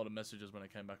a lot of messages when I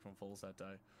came back from Falls that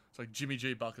day. It's like Jimmy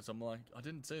G buckets. I'm like, I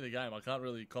didn't see the game. I can't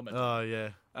really comment. Oh, yeah.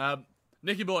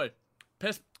 Nicky Boy,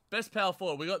 best power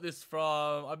forward. We got this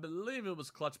from, I believe it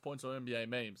was Clutch Points or NBA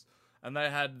Memes. And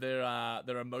they had their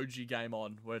emoji game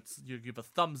on, where it's you give a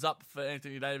thumbs up for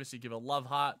Anthony Davis, you give a love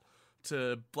heart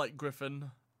to Blake Griffin,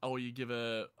 or you give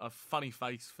a funny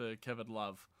face for Kevin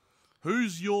Love.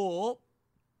 Who's your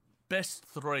best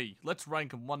three? Let's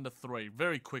rank them 1 to 3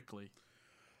 very quickly.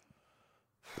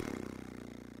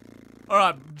 All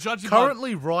right, judging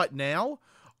currently right now,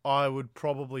 I would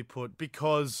probably put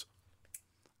because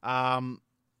Anthony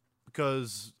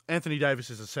Davis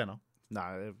is a center.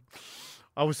 No.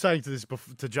 I was saying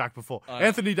to Jack before.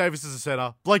 Anthony Davis is a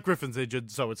center. Blake Griffin's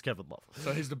injured, so it's Kevin Love.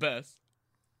 So he's the best.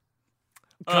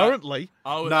 Currently,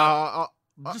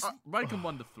 just rank them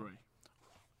 1 to 3.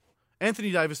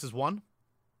 Anthony Davis is 1.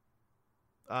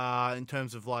 In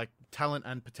terms of like talent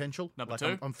and potential. Number like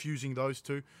 2. I'm fusing those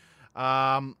two.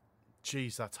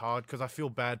 Geez, that's hard because I feel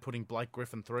bad putting Blake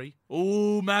Griffin 3.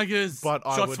 Ooh, Maggers. But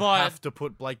I would fired. have to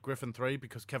put Blake Griffin 3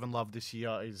 because Kevin Love this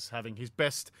year is having his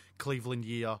best Cleveland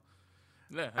year.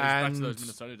 Yeah, he's back to those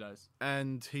Minnesota days.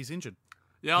 And he's injured.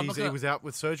 Yeah, he was out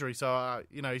with surgery, so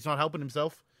he's not helping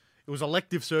himself. It was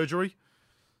elective surgery,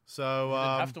 so you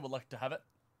didn't have to elect to have it.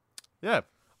 Yeah,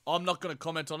 I'm not going to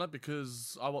comment on it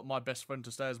because I want my best friend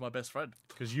to stay as my best friend.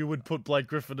 Because you would put Blake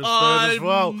Griffin as third as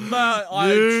well.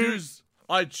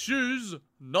 I choose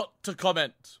not to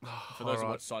comment. For those who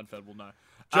watch Seinfeld will know.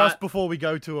 Just before we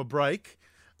go to a break,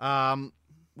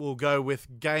 we'll go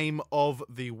with Game of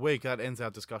the Week. That ends our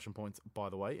discussion points, by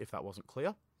the way, if that wasn't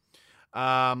clear.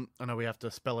 I know we have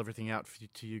to spell everything out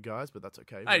to you guys, but that's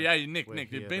okay. Hey, Nick,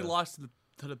 be nice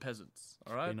to the peasants,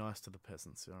 all right? Be nice to the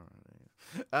peasants, all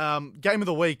right. Game of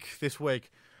the Week this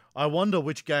week. I wonder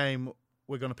which game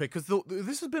we're going to pick, because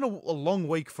this has been a long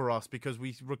week for us, because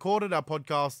we recorded our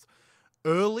podcast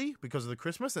early because of the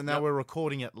Christmas, and now we're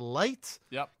recording it late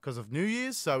because of New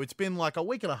Year's, so it's been like a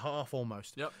week and a half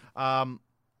almost.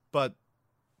 But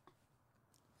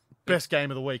best game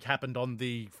of the week happened on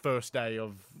the first day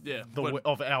of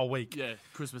of our week. Yeah,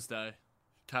 Christmas Day.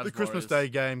 Cavs the Christmas Day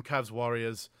game, Cavs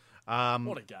Warriors.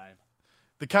 What a game.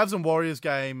 The Cavs and Warriors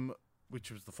game,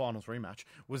 which was the finals rematch,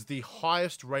 was the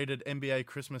highest rated NBA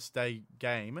Christmas Day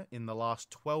game in the last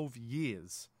 12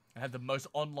 years. It had the most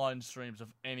online streams of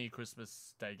any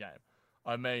Christmas Day game.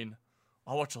 I mean,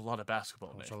 I watch a lot of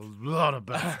basketball, Nick.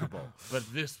 But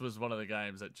this was one of the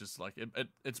games that just like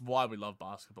it's why we love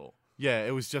basketball. Yeah,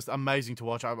 it was just amazing to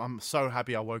watch. I'm so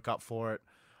happy I woke up for it.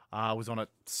 I was on at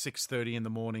 6:30 in the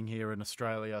morning here in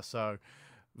Australia, so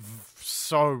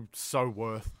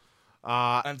worth.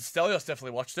 And Stelios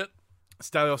definitely watched it.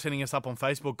 Stelios hitting us up on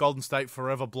Facebook. Golden State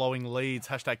forever blowing leads.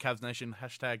 Hashtag Cavs Nation.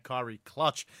 Hashtag Kyrie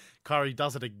clutch. Kyrie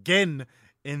does it again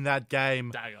in that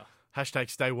game. Dagger. Hashtag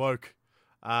stay woke.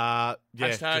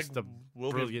 Hashtag just a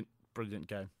brilliant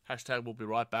game. Hashtag we'll be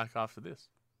right back after this.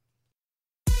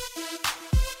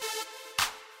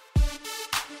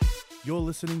 You're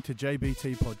listening to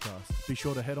JBT Podcast. Be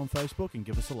sure to head on Facebook and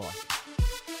give us a like.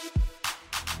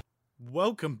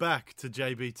 Welcome back to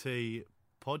JBT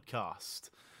Podcast.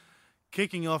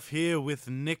 Kicking off here with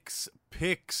Nick's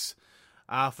Picks.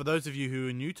 For those of you who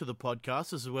are new to the podcast,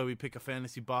 this is where we pick a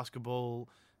fantasy basketball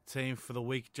team for the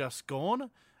week just gone.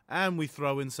 And we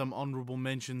throw in some honourable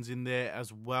mentions in there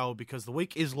as well, because the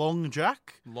week is long,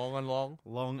 Jack. Long and long.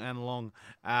 Long and long,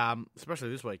 especially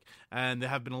this week. And there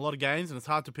have been a lot of games, and it's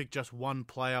hard to pick just one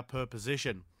player per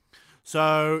position.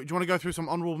 So, do you want to go through some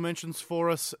honourable mentions for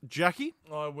us, Jackie?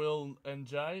 I will, and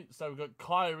Jay. So, we've got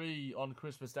Kyrie on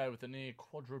Christmas Day with a near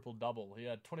quadruple double. He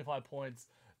had 25 points,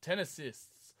 10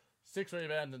 assists, 6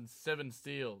 rebounds, and 7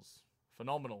 steals.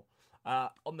 Phenomenal.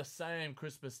 On the same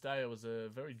Christmas Day, it was a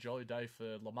very jolly day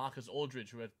for LaMarcus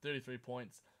Aldridge, who had 33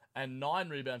 points and 9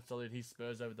 rebounds to lead his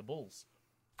Spurs over the Bulls.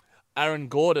 Aaron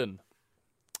Gordon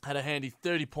had a handy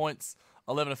 30 points,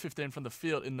 11 of 15 from the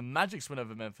field in the Magic's win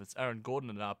over Memphis. Aaron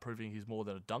Gordon proving he's more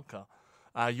than a dunker.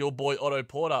 Your boy Otto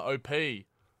Porter, OP,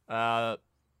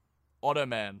 Otto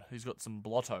Man, he's got some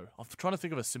blotto. I'm trying to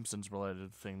think of a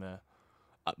Simpsons-related thing there.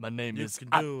 My name is... You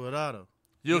can do it, Otto.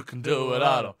 You can do it,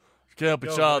 Otto. Help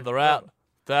each other out.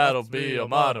 That'll be your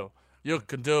motto. You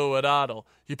can do it, Otto.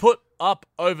 He put up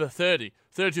over 30.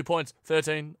 32 points,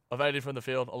 13 of 18 from the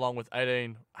field, along with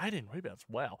 18 rebounds.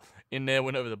 Wow. In their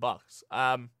win over the Bucks.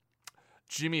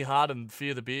 Jimmy Harden,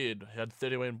 Fear the Beard, had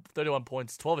 31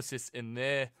 points, 12 assists in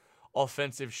their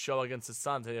offensive show against the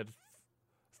Suns. He had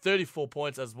 34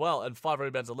 points as well, and 5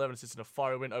 rebounds, 11 assists in a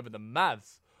fiery win over the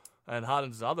Mavs. And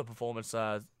Harden's other performance,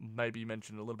 maybe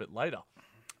mentioned a little bit later.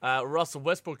 Russell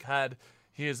Westbrook had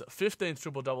his 15th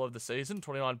triple-double of the season,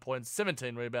 29 points,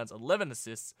 17 rebounds, 11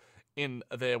 assists in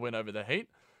their win over the Heat.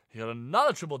 He got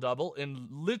another triple-double in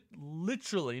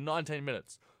literally 19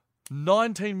 minutes.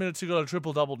 19 minutes he got a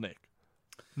triple-double, Nick.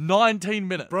 19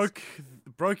 minutes.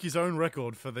 Broke his own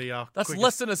record for the That's quickest.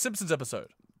 less than a Simpsons episode.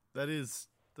 That's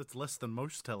less than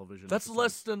most television. That's episodes.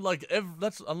 less than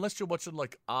that's unless you're watching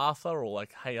like Arthur or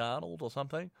like Hey Arnold or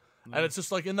something. And it's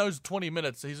just like in those 20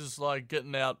 minutes he's just like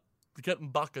getting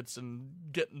buckets and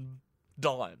getting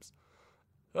dimes.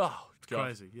 Oh, God.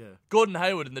 Crazy, yeah. Gordon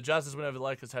Hayward in the Jazz's win over the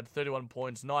Lakers had 31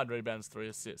 points, 9 rebounds, 3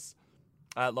 assists.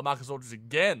 LaMarcus Aldridge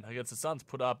again against the Suns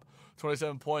put up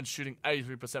 27 points, shooting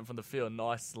 83% from the field.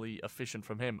 Nicely efficient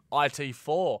from him.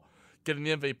 IT4 getting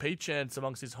the MVP chance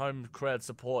amongst his home crowd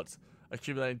support,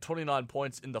 accumulating 29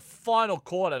 points in the final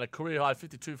quarter and a career-high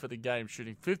 52 for the game,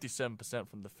 shooting 57%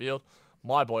 from the field.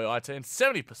 My boy IT, and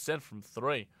 70% from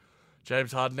 3.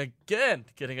 James Harden again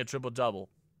getting a triple-double.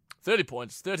 30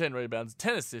 points, 13 rebounds,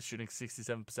 10 assists, shooting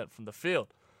 67% from the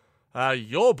field.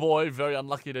 Your boy, very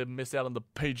unlucky to miss out on the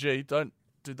PG. Don't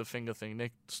do the finger thing,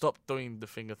 Nick. Stop doing the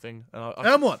finger thing.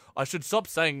 And what? I should stop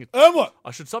saying... And what? I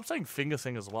should stop saying finger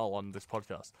thing as well on this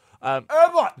podcast. And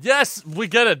what? Yes, we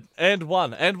get it. And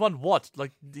one. And one what?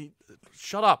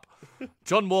 Shut up.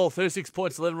 John Wall, 36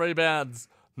 points, 11 rebounds,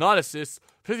 9 assists,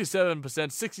 57%,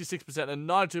 66%, and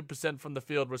 92% from the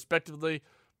field, respectively.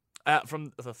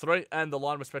 From the 3 and the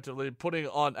line, respectively, putting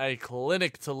on a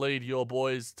clinic to lead your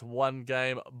boys to one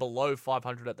game below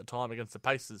 500 at the time against the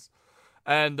Pacers.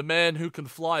 And the man who can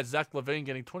fly, Zach LaVine,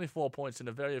 getting 24 points in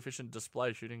a very efficient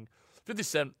display, shooting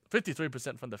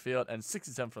 53% from the field and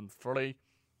 67% from 3.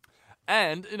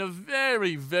 And in a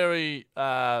very, very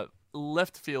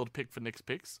left field pick for Nick's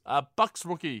picks, Bucks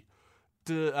rookie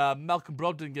Malcolm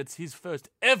Brogdon gets his first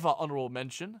ever honorable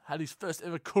mention, had his first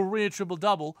ever career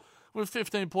triple-double with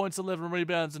 15 points, 11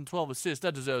 rebounds, and 12 assists.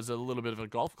 That deserves a little bit of a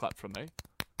golf clap from me.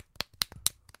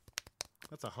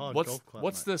 That's a hard golf clap.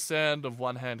 What's mate. the sound of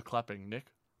one hand clapping, Nick?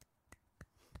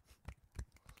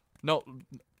 No,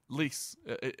 lease.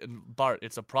 Bart,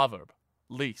 it's a proverb.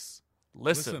 Lease.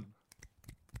 Listen.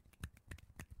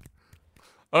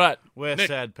 All right. We're Nick,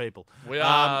 sad people. We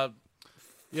are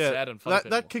sad and fun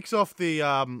that kicks off the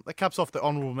that caps off the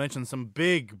honourable mention. Some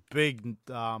big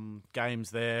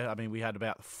games there. I mean, we had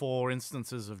about 4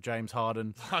 instances of James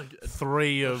Harden,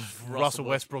 3 of Russell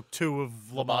Westbrook, 2 of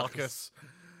LaMarcus.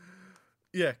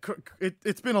 Yeah,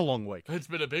 it's been a long week. It's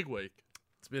been a big week.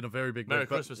 It's been a very big Merry week.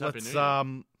 Christmas, Happy New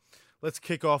Year. Let's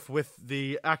kick off with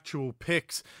the actual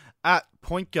picks. At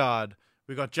point guard,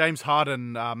 we got James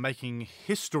Harden making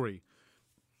history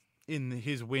in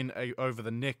his win over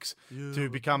the Knicks to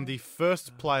become the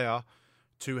first player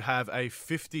to have a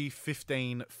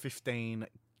 50-15-15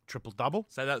 triple-double.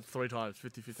 Say that 3 times.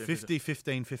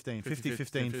 50-15. 50-15-15.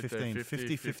 50-15-15.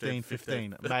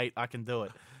 50-15-15. Mate, I can do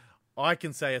it. I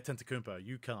can say a Tentacumpo.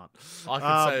 You can't. I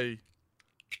can say...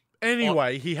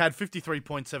 Anyway, he had 53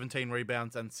 points, 17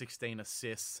 rebounds, and 16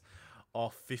 assists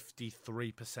off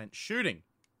 53% shooting.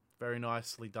 Very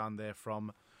nicely done there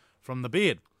from the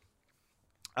beard.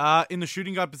 In the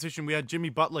shooting guard position, we had Jimmy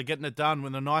Butler getting it done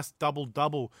with a nice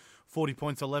double-double, 40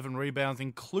 points, 11 rebounds,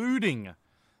 including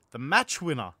the match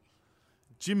winner,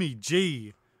 Jimmy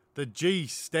G. The G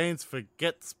stands for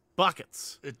Gets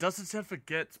Buckets. It doesn't stand for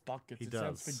Gets Buckets. It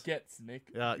does. stands for Gets,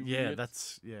 Nick.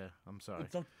 I'm sorry.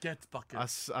 It's not Gets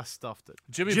Buckets. I stuffed it.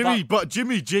 Jimmy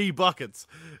G Buckets.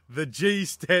 The G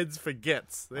stands for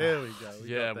Gets. There we go.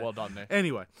 Yeah, well done, Nick.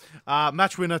 Anyway,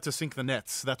 match winner to sink the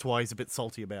nets. That's why he's a bit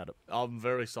salty about it. I'm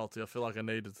very salty. I feel like I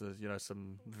needed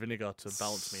some vinegar to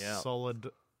balance me out. Solid.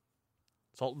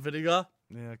 Salt and vinegar?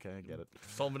 Yeah, okay, I get it.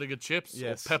 Salt and vinegar chips?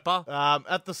 Yes. Or pepper?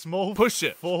 At the small Push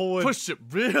it. forward. Push it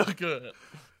real good.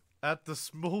 At the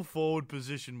small forward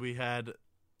position, we had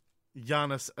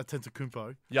Giannis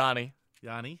Antetokounmpo. Yanni.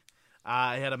 He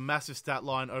had a massive stat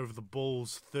line over the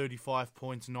Bulls: 35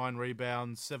 points, 9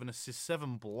 rebounds, 7 assists,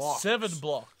 7 blocks. 7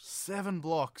 blocks. 7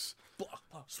 blocks.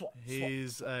 Swap.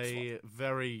 He's a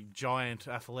very giant,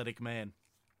 athletic man.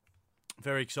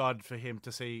 Very excited for him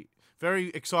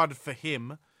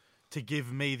to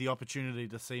give me the opportunity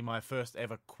to see my first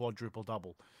ever quadruple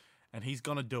double. And he's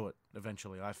going to do it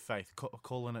eventually. I have faith.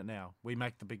 Calling it now. We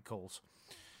make the big calls.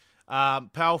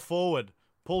 Power forward,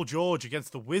 Paul George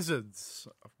against the Wizards.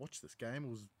 I've watched this game. It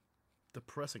was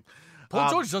depressing.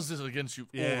 Paul George does this against you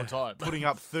all the time. Putting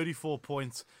up 34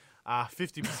 points,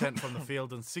 50% from the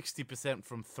field and 60%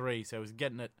 from three. So he's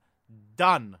getting it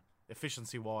done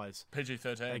efficiency-wise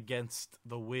PG-13 against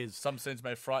the Wiz. Some scenes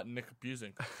may frighten Nick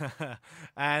abusing.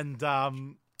 And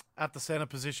at the centre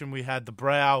position, we had the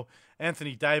Brow,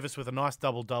 Anthony Davis with a nice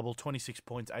double-double, 26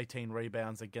 points, 18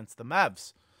 rebounds against the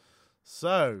Mavs.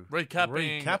 So,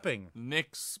 recapping.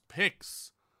 Nick's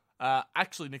picks.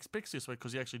 Actually, Nick's picks this week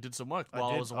because he actually did some work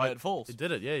while I was away at Falls. He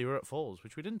did it, yeah. You were at Falls,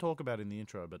 which we didn't talk about in the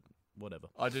intro, but whatever.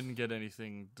 I didn't get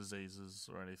anything, diseases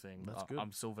or anything. That's good.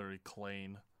 I'm still very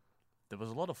clean. There was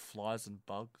a lot of flies and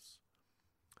bugs.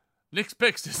 Nick's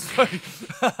picks this week.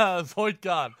 Point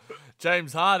guard,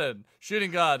 James Harden.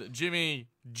 Shooting guard, Jimmy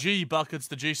G Buckets.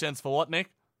 The G stands for what, Nick?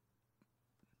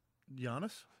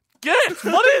 Giannis?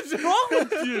 What is wrong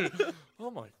with you?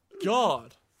 Oh my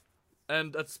God.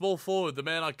 And at small forward, the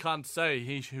man I can't say,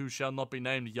 he who shall not be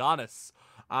named, Giannis.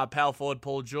 Power forward,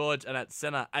 Paul George. And at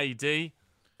centre, AD.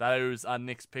 Those are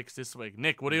Nick's picks this week.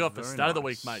 Nick, what do you got for stat of the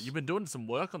week, mate? You've been doing some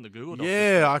work on the Google Docs.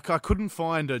 Yeah, I couldn't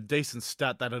find a decent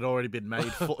stat that had already been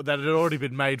made for,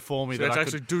 me. So that I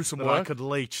actually could do some that work. I could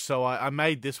leech. So I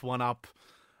made this one up.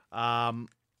 I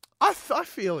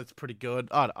feel it's pretty good.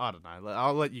 I don't know.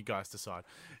 I'll let you guys decide.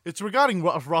 It's regarding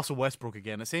Russell Westbrook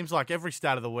again. It seems like every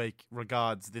stat of the week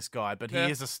regards this guy, but he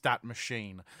is a stat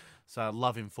machine. So I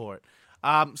love him for it.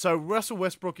 So Russell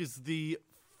Westbrook is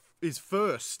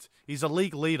first. He's a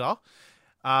league leader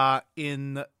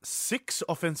in 6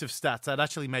 offensive stats. That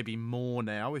actually may be more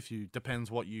now,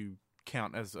 depends what you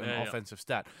count as an offensive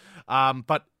stat.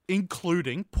 But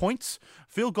including points,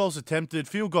 field goals attempted,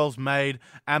 field goals made,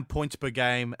 and points per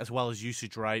game, as well as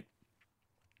usage rate.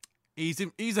 He's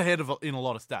ahead in a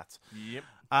lot of stats. Yep.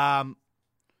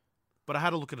 But I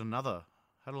had a look at another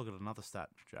stat,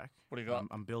 Jack. What do you got?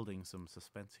 I'm building some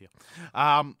suspense here.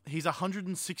 He's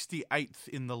 168th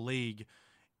in the league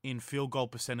in field goal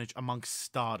percentage amongst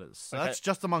starters. So that's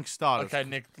just amongst starters. Okay,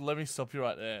 Nick, let me stop you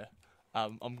right there.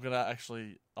 I'm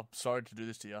sorry to do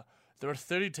this to you. There are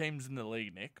 30 teams in the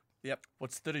league, Nick. Yep.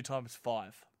 What's 30 times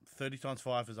 5? 30 times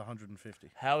 5 is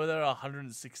 150. How are there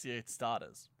 168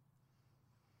 starters?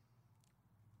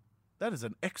 That is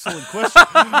an excellent question.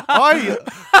 I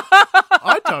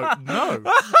don't know.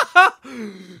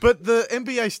 But the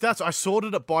NBA stats, I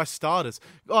sorted it by starters.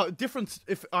 Difference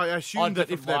if I assume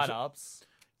that if lineups.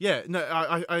 Yeah, no,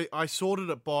 I sorted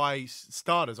it by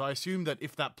starters. I assume that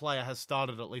if that player has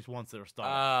started at least once, they're a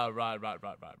starter. Right.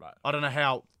 I don't know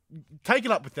how. Take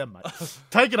it up with them, mate.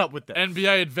 Take it up with them.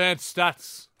 NBA advanced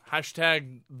stats.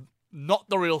 Hashtag not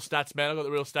the real stats, man. I got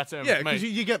the real stats out. Yeah, because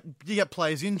you get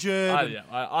players injured.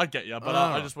 I get you, but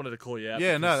I just wanted to call you out.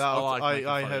 Yeah, no,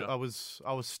 I was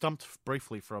stumped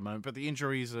briefly for a moment, but the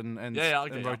injuries and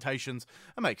rotations,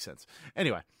 it makes sense.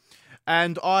 Anyway,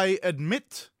 and I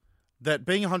admit that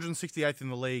being 168th in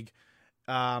the league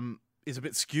is a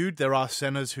bit skewed. There are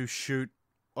centers who shoot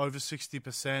over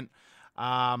 60%,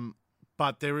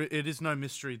 but it is no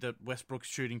mystery that Westbrook's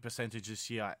shooting percentage this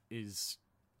year is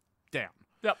down.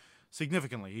 Yep.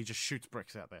 Significantly. He just shoots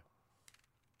bricks out there.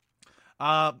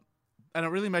 And it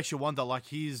really makes you wonder, like,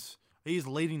 he's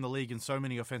leading the league in so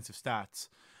many offensive stats,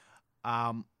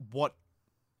 what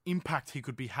impact he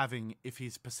could be having if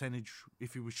he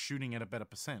was shooting at a better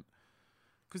percent.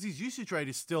 Because his usage rate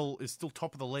is still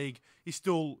top of the league. He's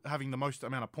still having the most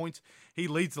amount of points. He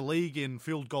leads the league in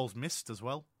field goals missed as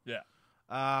well. Yeah.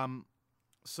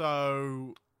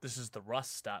 So this is the Russ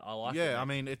stat. I like. Yeah, I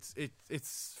mean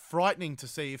it's frightening to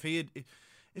see if he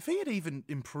had even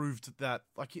improved that.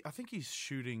 Like I think he's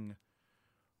shooting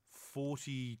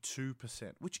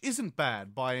 42%, which isn't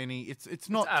bad by any. It's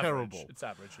not terrible. It's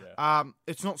average. Yeah.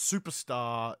 It's not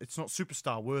superstar. It's not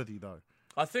superstar worthy though.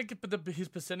 I think his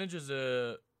percentages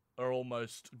are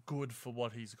almost good for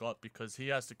what he's got because he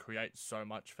has to create so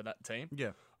much for that team.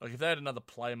 Yeah. Like if they had another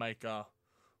playmaker,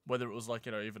 whether it was like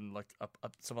even like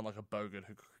someone like a Bogut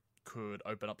who could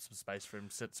open up some space for him,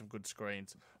 set some good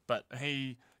screens, but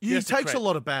he takes a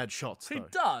lot of bad shots. Though.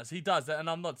 He does, and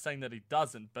I'm not saying that he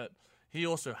doesn't, but he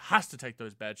also has to take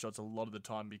those bad shots a lot of the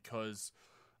time because.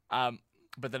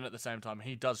 But then at the same time,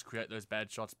 he does create those bad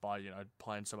shots by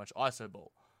playing so much ISO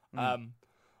ball.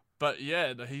 But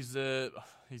yeah, he's an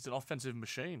offensive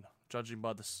machine, judging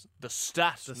by the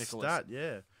stats. The Nicholas. stat,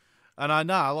 yeah. And I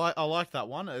know I like that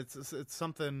one. It's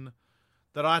something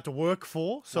that I had to work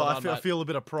for, so I feel a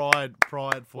bit of pride for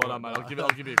well it. Done, mate. I'll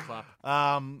give you a clap.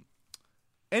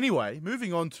 Anyway,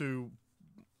 moving on to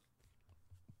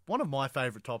one of my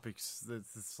favourite topics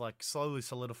that's like slowly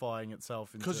solidifying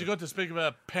itself. Because you got to speak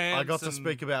about pants. I got to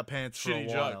speak about pants for a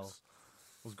while. Jokes.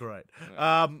 It was great.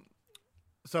 Yeah.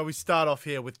 So we start off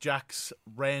here with Jack's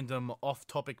random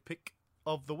off-topic pick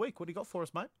of the week. What do you got for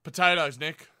us, mate? Potatoes,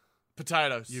 Nick.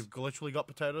 Potatoes. You've literally got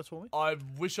potatoes for me? I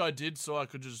wish I did, so I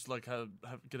could just like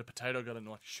get a potato gun and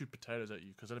like shoot potatoes at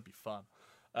you, because that'd be fun.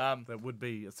 That would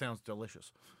be. It sounds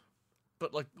delicious.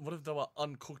 But like, what if they were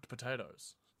uncooked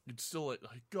potatoes? You'd still like,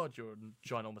 God, you're a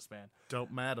ginormous man.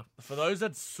 Don't matter. For those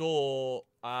that saw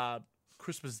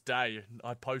Christmas Day,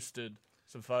 I posted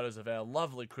some photos of our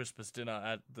lovely Christmas dinner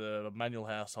at the Manuel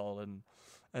household,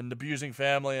 and the Busing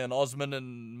family and Osman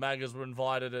and Maggers were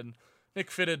invited, and Nick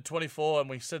fitted 24, and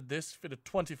we said this, fitted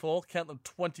 24, count them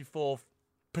 24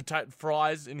 potato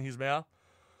fries in his mouth.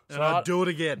 And I'd do it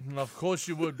again. And of course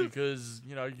you would, because,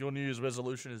 you know, your New Year's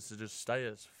resolution is to just stay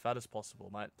as fat as possible,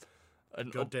 mate. And,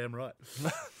 Goddamn right.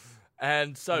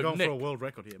 and so, You're going Nick, for a world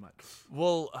record here, mate.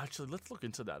 well, actually, let's look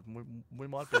into that. We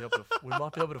might be able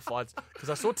to find, because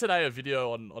I saw today a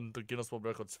video on the Guinness World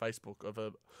Records Facebook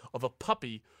of a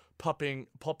puppy popping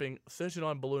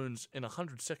 39 balloons in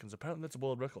 100 seconds. Apparently, that's a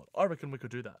world record. I reckon we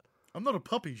could do that. I'm not a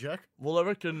puppy, Jack. Well, I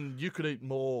reckon you could eat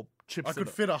more chips. I could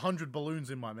fit 100 balloons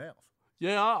in my mouth.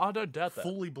 Yeah, I don't doubt that.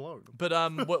 Fully blown. But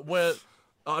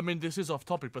I mean, this is off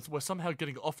topic, but we're somehow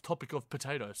getting off topic of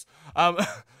potatoes.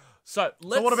 So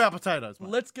what about potatoes,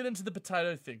 mate? Let's get into the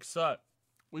potato thing. So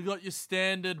we got your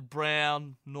standard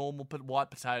brown, normal white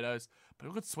potatoes, but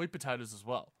we've got sweet potatoes as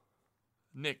well.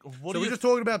 Nick, what So are we're you? just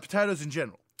talking about potatoes in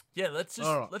general. Yeah, let's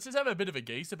just have a bit of a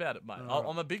geese about it, mate.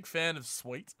 I'm a big fan of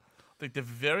sweet. I think they're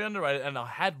very underrated, and I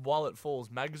had while it falls,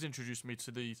 Mags introduced me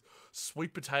to these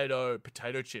sweet potato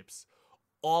chips.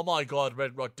 Oh my God,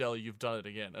 Red Rock Deli, you've done it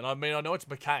again. And I mean, I know it's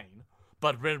McCain,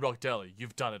 but Red Rock Deli,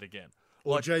 you've done it again.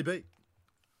 Or Like JB.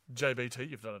 JBT,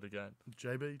 you've done it again.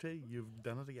 JBT, you've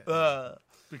done it again.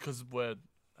 Because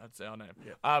that's our name.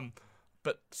 Yeah.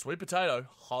 But sweet potato,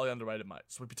 highly underrated, mate.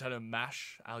 Sweet potato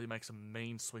mash. Ali makes a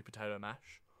mean sweet potato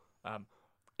mash.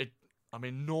 I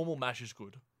mean, normal mash is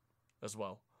good as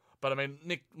well. But I mean,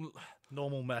 Nick,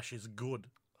 Normal mash is good.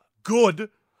 Good?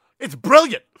 It's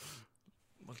brilliant!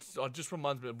 it just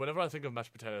reminds me, whenever I think of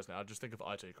mashed potatoes now, I just think of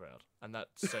IT Crowd. And that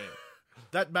scene.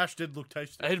 That mash did look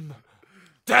tasty.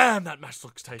 Damn, that mash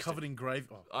looks tasty. Covered in gravy.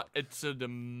 Oh. It's an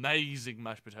amazing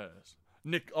mashed potatoes.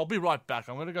 Nick, I'll be right back.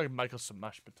 I'm gonna go make us some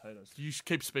mashed potatoes. You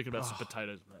keep speaking about some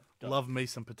potatoes, mate. Go. Love me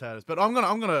some potatoes. But I'm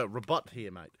gonna rebut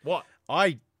here, mate. What?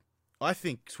 I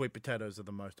think sweet potatoes are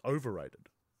the most overrated.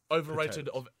 Overrated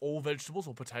of all vegetables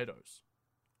or potatoes?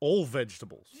 All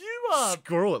vegetables. You are.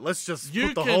 Screw it. Let's just You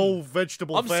put the can- whole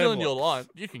vegetable I'm family. stealing your line.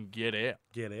 You can get out.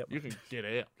 Get out. You can get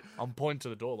out. I'm pointing to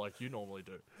the door like you normally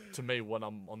do to me when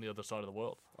I'm on the other side of the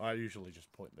world. I usually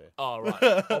just point there. Oh,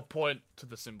 right. I'll point to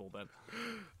the symbol then.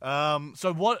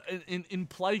 So what, in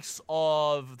place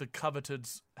of the coveted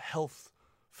health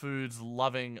foods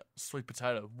loving sweet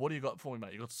potato, what do you got for me,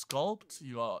 mate? You got scallops,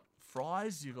 you got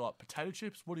fries, you got potato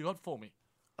chips. What do you got for me?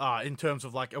 In terms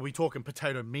of like, are we talking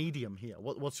potato medium here?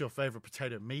 What's your favorite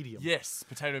potato medium? Yes,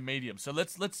 potato medium. So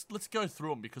let's go through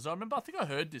them, because I think I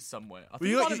heard this somewhere. I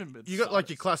think You it got, might have been you got like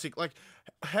your Cyrus. classic, like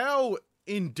how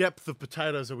in depth of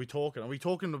potatoes are we talking? Are we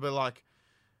talking about like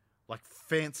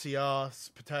fancy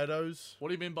ass potatoes? What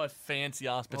do you mean by fancy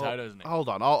ass potatoes, Nick? Hold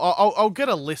on, I'll get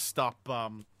a list up. All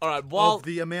right, well, of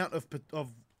the amount of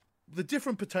the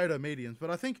different potato mediums, but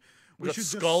I think we got should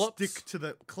scallops. just stick to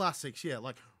the classics. Yeah,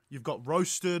 like you've got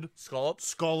roasted,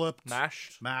 scalloped,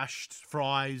 mashed,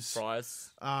 fries,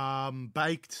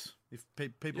 baked. If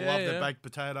people love their baked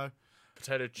potato,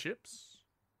 potato chips.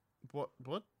 what?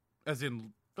 As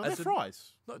in, As they're in-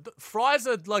 fries. No, fries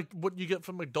are like what you get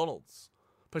from McDonald's.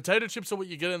 Potato chips are what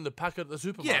you get in the packet at the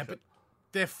supermarket. Yeah, but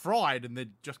they're fried and they're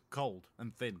just cold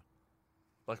and thin.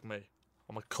 Like me,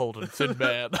 I'm a cold and thin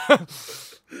man.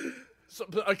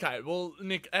 Okay, well,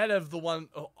 Nick, out of the one,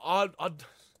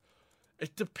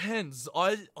 it depends.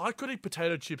 I could eat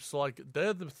potato chips, like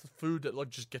they're the food that like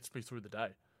just gets me through the day.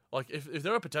 Like if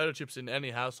there are potato chips in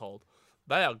any household,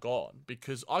 they are gone,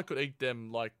 because I could eat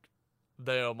them like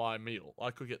they are my meal.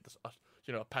 I could get this,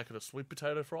 a packet of sweet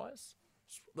potato fries.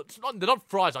 They're not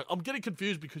fries. I'm getting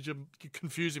confused because you're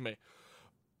confusing me.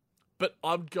 But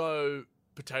I'd go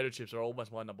potato chips are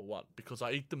almost my number one, because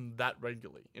I eat them that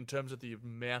regularly in terms of the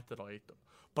amount that I eat them.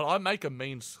 But I make a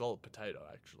mean scallop potato,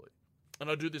 actually. And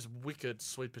I do this wicked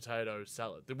sweet potato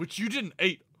salad, which you didn't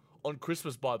eat on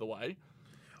Christmas, by the way.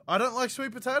 I don't like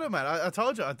sweet potato, mate. I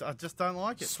told you, I just don't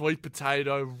like it. Sweet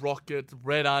potato, rocket,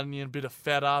 red onion, bit of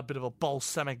feta, bit of a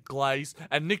balsamic glaze.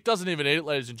 And Nick doesn't even eat it,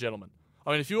 ladies and gentlemen.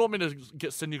 I mean, if you want me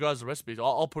to send you guys the recipes,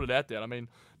 I'll put it out there. I mean,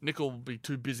 Nick will be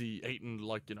too busy eating,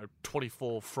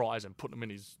 24 fries and putting them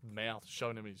in his mouth,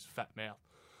 showing him his fat mouth.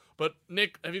 But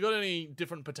Nick, have you got any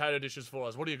different potato dishes for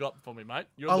us? What do you got for me, mate?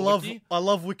 You're I on the love wiki? I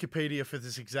love Wikipedia for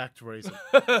this exact reason.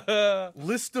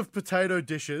 List of potato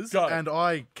dishes, Go. and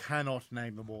I cannot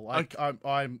name them all. Okay.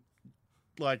 I'm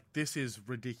like, this is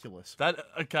ridiculous.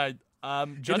 Okay.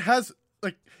 It has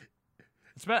like,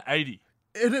 It's about 80.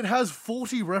 and it has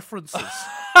 40 references.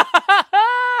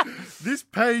 This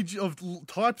page of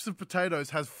types of potatoes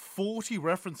has 40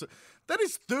 references. That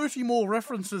is 30 more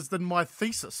references than my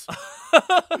thesis.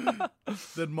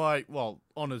 Than my,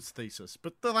 honours thesis.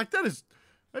 But that is,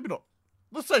 maybe not,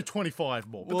 let's say 25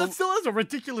 more. But that still is a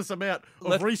ridiculous amount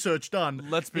of research done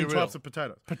let's be in real. types of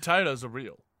potatoes. Potatoes are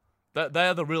real. They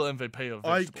are the real MVP of vegetables.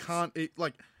 I can't eat,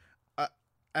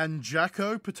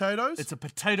 Anjaco potatoes? It's a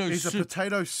potato It's soup. a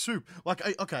potato soup.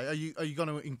 Okay, are you going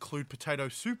to include potato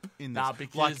soup in this? Nah,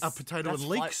 because like a potato and that's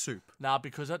leek soup. Nah,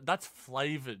 because that's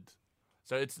flavored.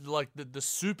 So it's like the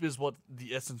soup is what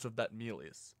the essence of that meal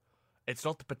is. It's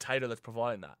not the potato that's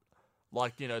providing that.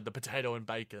 Like, the potato and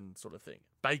bacon sort of thing.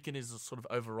 Bacon is sort of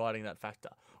overriding that factor.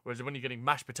 Whereas when you're getting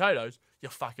mashed potatoes, you're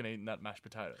fucking eating that mashed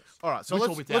potatoes. All right, so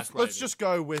let's just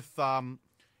go with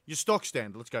your stock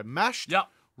standard. Let's go mashed, Yep.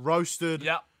 roasted,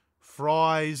 Yep.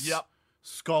 fries, Yep.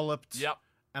 scalloped, Yep.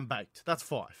 and baked. That's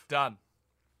 5. Done.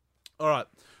 All right,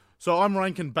 so I'm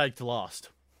ranking baked last.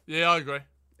 Yeah, I agree.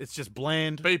 It's just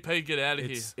bland. BP, get out of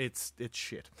here. It's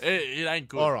shit. It ain't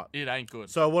good. All right. It ain't good.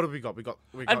 So what have we got? We got.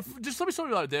 Just let me stop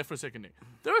you right there for a second, Nick.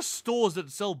 There are stores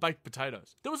that sell baked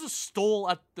potatoes. There was a stall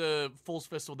at the Falls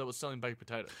Festival that was selling baked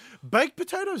potatoes. Baked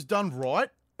potatoes done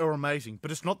right are amazing, but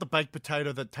it's not the baked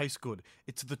potato that tastes good.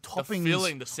 It's the toppings, The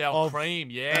filling, the sour cream,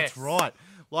 yes. That's right.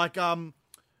 Like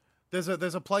there's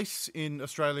a place in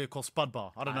Australia called Spud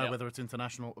Bar. I don't know whether it's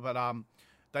international, but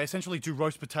they essentially do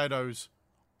roast potatoes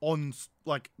on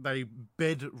they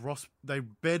bed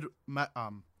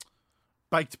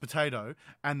baked potato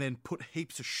and then put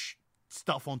heaps of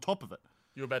stuff on top of it.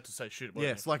 You were about to say shit. Weren't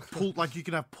Yes, you? like you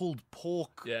can have pulled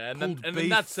pork. Yeah, and pulled in beef,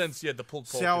 that sense, yeah, the pulled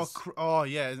pork sour. is Oh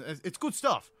yeah, it's good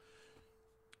stuff,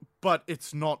 but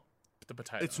it's not. the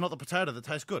potato. It's not the potato that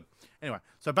tastes good. Anyway,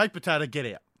 so baked potato, get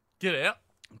out.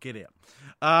 Get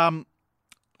out.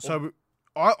 So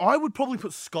I would probably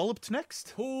put scalloped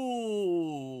next.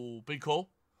 Ooh, big call.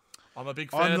 I'm a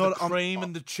big fan of the cream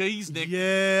and the cheese, Nick.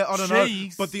 Yeah, I don't know.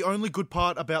 Cheese. But the only good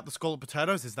part about the scalloped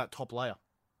potatoes is that top layer.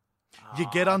 You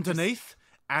get underneath,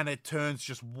 and it turns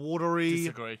just watery.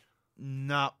 Disagree.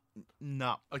 No.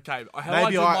 Okay,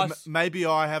 Maybe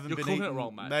I haven't You're been cooking eating. it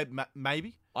wrong, mate.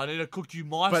 Maybe. I need to cook you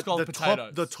my But scalloped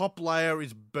potatoes. the top layer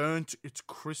is burnt. It's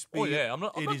crispy. Oh, yeah,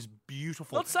 It is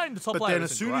beautiful. not saying the top but layer then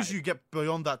as isn't soon as great. you get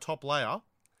beyond that top layer,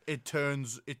 it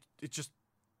turns. It just.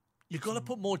 You got to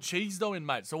put more cheese though in,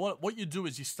 mate. So what you do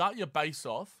is you start your base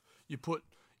off. You put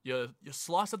you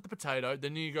slice up the potato,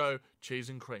 then you go cheese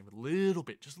and cream, a little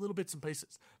bit, just little bits and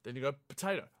pieces. Then you go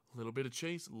potato, a little bit of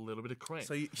cheese, a little bit of cream.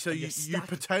 So you stack-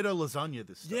 potato lasagna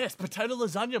this stuff. Yes, potato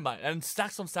lasagna, mate, and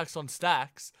stacks on stacks on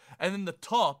stacks, and then the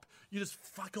top you just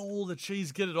fuck all the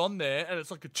cheese, get it on there, and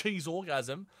it's like a cheese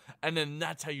orgasm, and then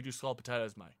that's how you do scalloped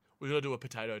potatoes, mate. We're gonna do a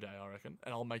potato day, I reckon,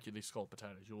 and I'll make you these scalloped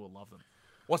potatoes. You will love them.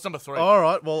 What's number 3? All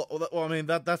right. Well, I mean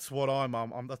that's what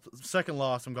I'm. That's second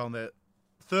last. I'm going there.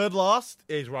 Third last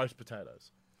is roast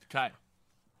potatoes. Okay,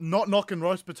 Not knocking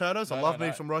roast potatoes. I love me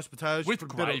no. some roast potatoes with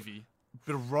Put a bit of- gravy.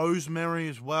 Bit of rosemary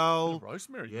as well.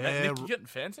 Rosemary, Yeah, Nick, you're getting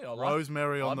fancy. I like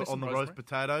rosemary I on like the some roast rosemary.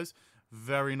 potatoes.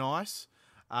 Very nice.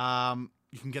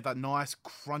 You can get that nice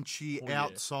crunchy yeah.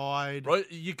 outside.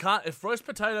 You can't if roast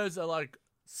potatoes are like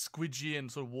squidgy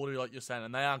and sort of watery, like you're saying,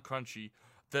 and they aren't crunchy.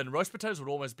 Then roast potatoes would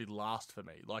almost be last for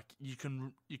me. Like you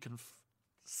can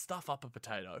stuff up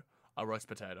a roast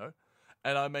potato,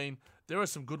 and I mean there are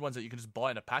some good ones that you can just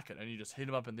buy in a packet and you just heat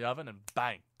them up in the oven and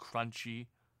bang, crunchy,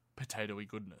 potatoey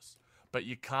goodness. But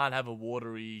you can't have a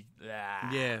watery.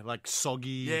 Yeah, like soggy.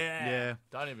 Yeah.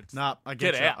 Don't even. Nah, I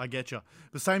Get get you. out. I get you.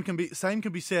 The same can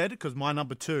be said because my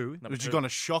number 2, which is going to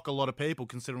shock a lot of people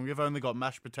considering we've only got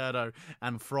mashed potato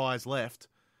and fries left.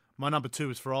 My number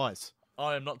 2 is fries.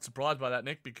 I am not surprised by that,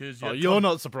 Nick, because You're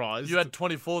not surprised. You had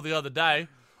 24 the other day.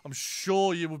 I'm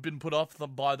sure you have been put off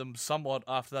by them somewhat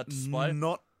after that display.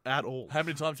 Not at all. How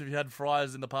many times have you had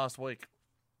fries in the past week?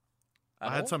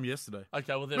 I had some yesterday.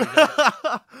 Okay, well, there we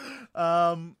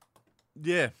go.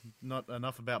 Yeah, not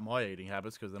enough about my eating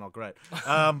habits because they're not great.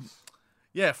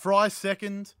 Yeah, fries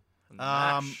second,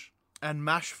 Mash. and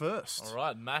mash first. All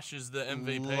right, mash is the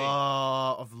MVP.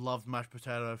 I've loved mashed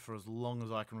potato for as long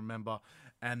as I can remember,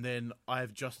 and then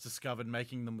I've just discovered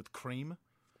making them with cream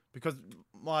because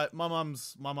my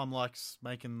mum likes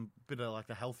making a bit of like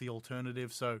a healthy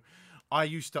alternative. So I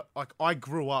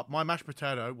grew up. My mashed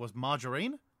potato was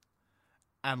margarine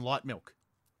and light milk.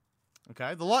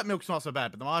 Okay, the light milk's not so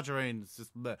bad, but the margarine is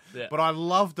just bleh. Yeah. But I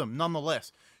loved them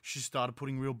nonetheless. She started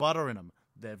putting real butter in them.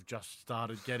 They've just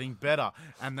started getting better.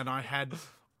 And then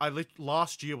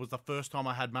last year was the first time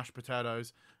I had mashed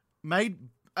potatoes made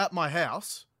at my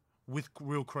house with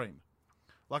real cream.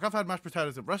 Like, I've had mashed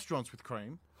potatoes at restaurants with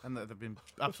cream, and they've been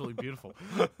absolutely beautiful.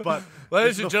 But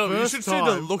ladies and gentlemen, you should see the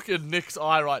time- look in Nick's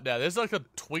eye right now. There's like a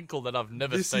twinkle that I've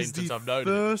never seen since I've known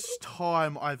him. This is the first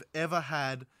time I've ever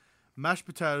had mashed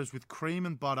potatoes with cream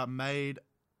and butter made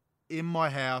in my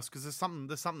house, because there's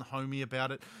something homey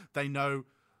about it. They know,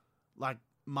 like,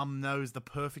 Mum knows the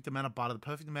perfect amount of butter, the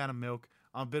perfect amount of milk.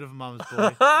 I'm a bit of a mum's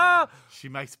boy. She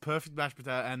makes perfect mashed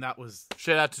potato, and that was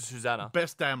Shout out to Susanna.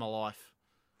 best day of my life,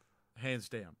 hands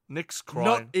down. Nick's crying.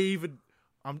 Not even.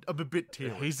 I'm a bit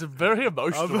teary. He's very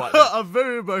emotional right now. I'm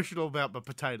very emotional about my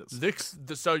potatoes.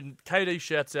 So KD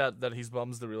shouts out that his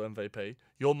mum's the real MVP.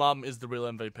 Your mum is the real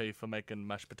MVP for making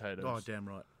mashed potatoes. Oh, damn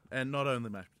right. And not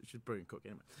only mashed, she's a brilliant cook.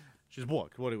 Anyway. She's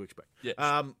what? What do you expect? Yes.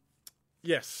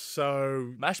 Yes.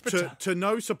 So Mashed potato. to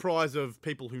no surprise of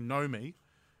people who know me,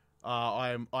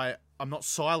 I'm not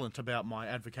silent about my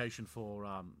advocacy for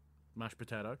mashed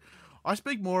potato. I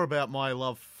speak more about my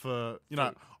love for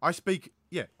I speak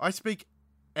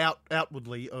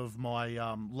outwardly of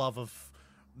my love of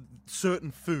certain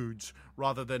foods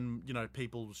rather than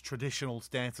people's traditional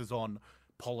stances on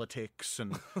politics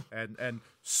and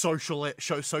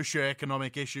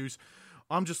socioeconomic issues.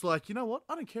 I'm just like, you know what?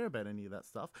 I don't care about any of that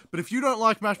stuff. But if you don't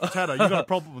like mashed potato, you got a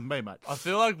problem with me, mate. I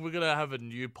feel like we're gonna have a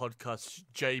new podcast,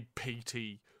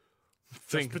 JPT,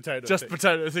 Just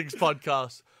Potato Things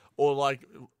podcast,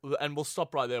 and we'll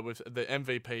stop right there with the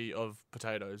MVP of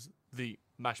potatoes, the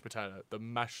mashed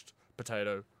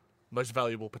potato, most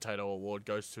valuable potato award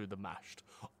goes to the mashed.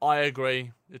 I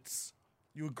agree.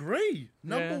 You agree?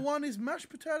 Number Yeah. one is mashed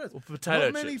potatoes. Well, potato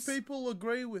Not many chips. people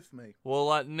agree with me.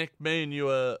 Like Nick, me and you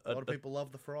are A lot of people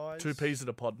love the fries. two peas in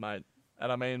a pod, mate. And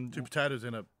I mean, Two potatoes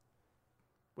in a.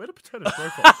 Where do potatoes grow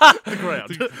from? The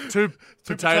ground. two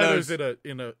potatoes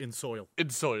in soil. in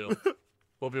soil.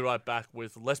 We'll be right back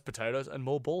with less potatoes and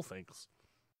more ball things.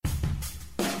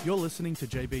 You're listening to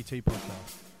JBT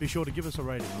Podcast. Be sure to give us a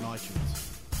rating on iTunes.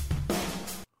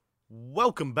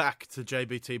 Welcome back to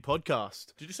JBT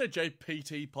Podcast. Did you say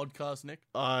JPT podcast, Nick?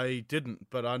 I didn't,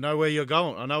 but I know where you're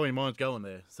going. I know where mine's going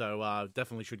there. So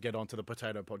definitely should get onto the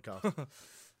potato podcast.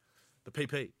 The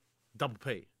PP. Double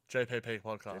P. JPP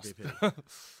podcast. JBP.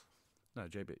 No,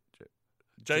 JB.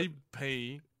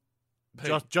 JP.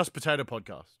 Just potato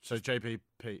podcast. So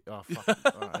JPP. Oh,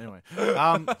 fuck. All right, anyway.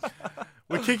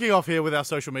 We're kicking off here with our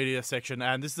social media section,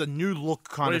 and this is a new look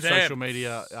kind of social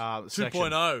media section.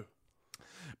 2.0.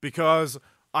 Because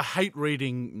I hate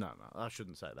reading... No, I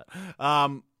shouldn't say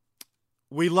that.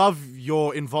 We love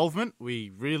your involvement.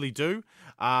 We really do.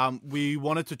 We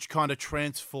wanted to kind of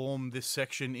transform this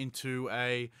section into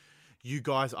you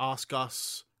guys ask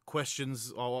us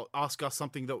questions or ask us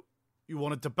something that you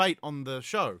want to debate on the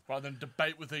show. Rather than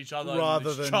debate with each other Rather in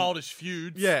these than- childish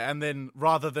feuds. Yeah, and then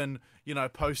rather than,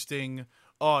 posting,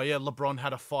 oh, yeah, LeBron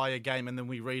had a fire game, and then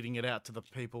we reading it out to the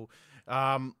people.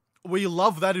 We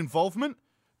love that involvement.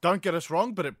 Don't get us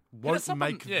wrong, but it won't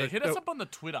make... hit us up on the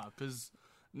Twitter, because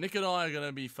Nick and I are going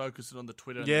to be focusing on the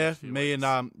Twitter. Yeah, me and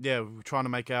we're trying to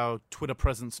make our Twitter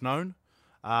presence known.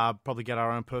 Probably get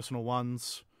our own personal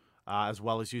ones, as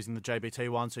well as using the JBT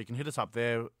one. So you can hit us up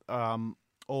there.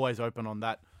 Always open on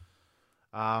that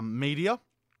media.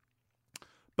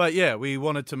 But yeah, we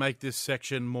wanted to make this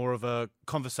section more of a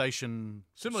conversation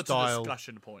Similar style. to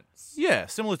discussion points. Yeah,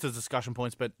 similar to discussion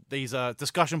points, but these are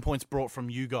discussion points brought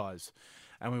from you guys.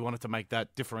 And we wanted to make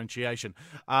that differentiation.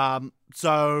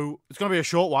 So it's going to be a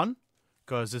short one,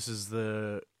 because this is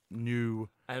the new...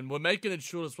 And we're making it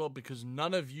short as well because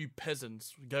none of you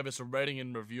peasants gave us a rating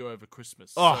and review over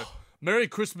Christmas. Oh. So, Merry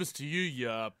Christmas to you,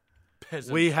 you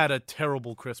peasant. We had a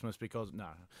terrible Christmas because... No.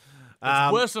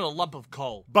 It's worse than a lump of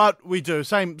coal. But we do.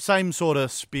 Same sort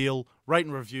of spiel. Rate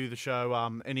and review the show.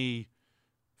 Any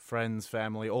friends,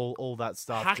 family, all that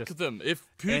stuff. Hack them. If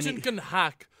Putin can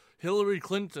hack Hillary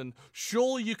Clinton,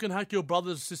 surely you can hack your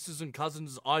brothers, sisters, and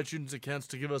cousins' iTunes accounts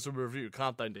to give us a review,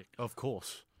 can't they, Nick? Of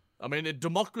course. I mean,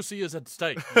 democracy is at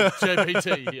stake.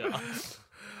 JPT here.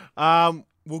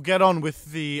 We'll get on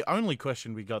with the only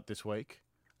question we got this week.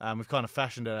 We've kind of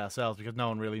fashioned it ourselves because no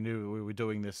one really knew we were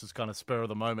doing this. It's kind of spur of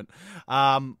the moment.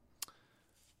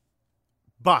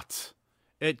 But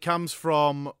it comes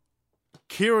from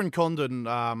Kieran Condon,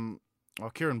 or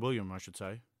Kieran William, I should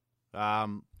say.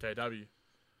 JW.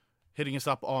 Hitting us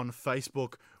up on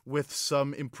Facebook with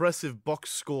some impressive box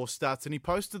score stats. And he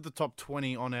posted the top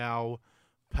 20 on our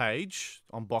page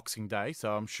on Boxing Day,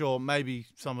 so I'm sure maybe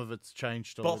some of it's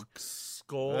changed. Box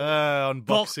score. On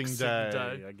Boxing Boxing Day.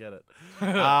 Day. I get it.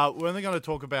 We're only going to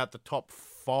talk about the top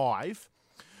 5.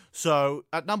 So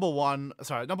at number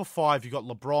 5, you got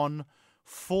LeBron,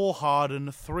 4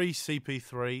 Harden, 3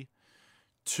 CP3,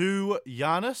 2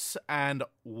 Giannis, and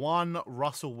 1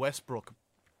 Russell Westbrook.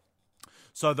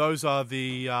 So those are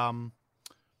the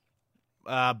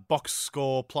box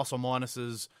score plus or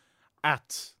minuses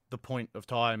at the point of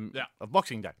time of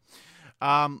Boxing Day.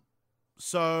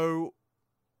 So,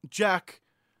 Jack,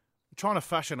 I'm trying to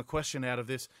fashion a question out of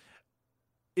this.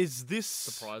 Is this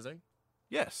surprising?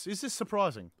 Yes. Is this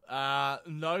surprising?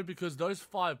 No, because those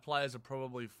 5 players are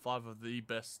probably 5 of the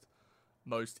best,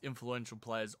 most influential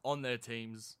players on their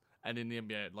teams and in the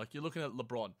NBA. Like, you're looking at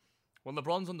LeBron. When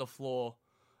LeBron's on the floor,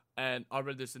 and I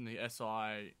read this in the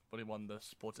SI when he won the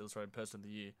Sports Illustrated Person of the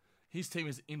Year, his team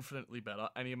is infinitely better,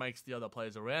 and he makes the other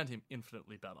players around him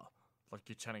infinitely better. Like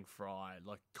your Channing Frye,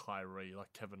 like Kyrie,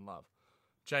 like Kevin Love.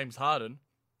 James Harden,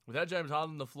 without James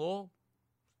Harden on the floor,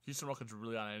 Houston Rockets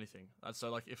really aren't anything. And so,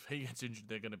 like, if he gets injured,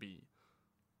 they're going to be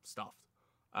stuffed.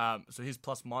 So his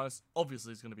plus minus,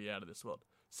 obviously, is going to be out of this world.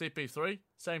 CP3,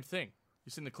 same thing.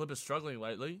 You've seen the Clippers struggling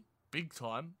lately, big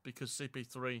time, because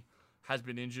CP3 has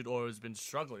been injured or has been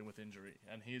struggling with injury.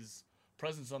 And his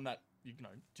presence on that,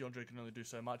 DeAndre can only do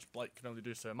so much, Blake can only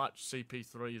do so much.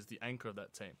 CP3 is the anchor of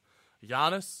that team.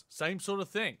 Giannis, same sort of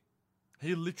thing.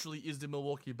 He literally is the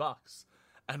Milwaukee Bucks.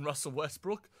 And Russell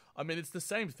Westbrook, I mean, it's the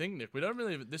same thing, Nick. We don't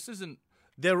really, this isn't...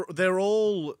 They're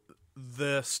all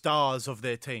the stars of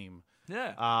their team.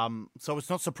 Yeah. So it's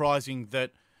not surprising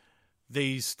that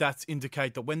these stats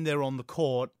indicate that when they're on the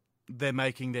court, they're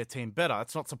making their team better.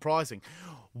 It's not surprising.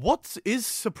 What is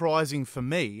surprising for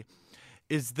me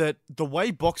is that the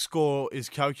way box score is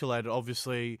calculated,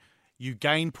 obviously, you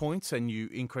gain points and you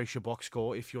increase your box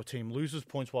score. If your team loses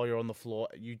points while you're on the floor,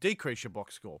 you decrease your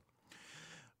box score.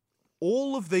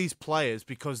 All of these players,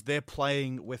 because they're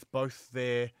playing with both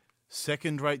their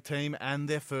second-rate team and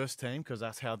their first team, because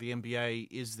that's how the NBA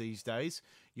is these days,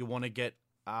 you want to get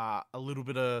a little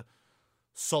bit of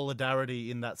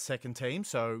solidarity in that second team.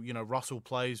 So, Russell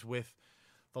plays with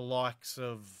the likes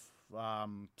of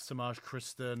Samaj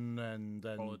Kristen and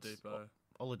Oladipo.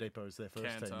 Oladipo is their first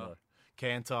Kanter. team,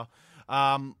 though.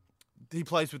 Kanter. He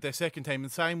plays with their second team,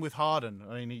 and same with Harden.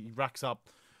 I mean, he racks up.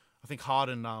 I think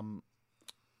Harden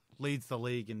leads the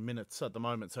league in minutes at the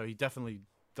moment, so he definitely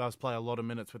does play a lot of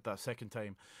minutes with that second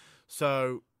team.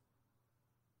 So,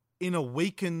 in a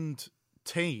weakened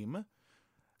team,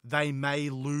 they may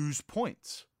lose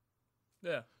points.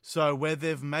 Yeah. So where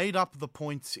they've made up the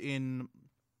points in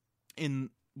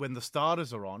when the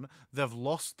starters are on, they've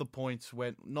lost the points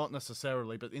when, not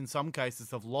necessarily, but in some cases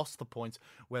they've lost the points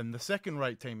when the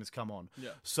second-rate team has come on.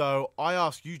 Yeah. So I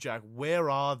ask you, Jack, where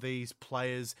are these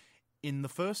players in the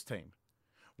first team?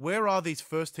 Where are these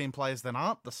first-team players that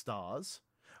aren't the stars,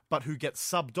 but who get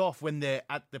subbed off when they're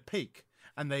at the peak,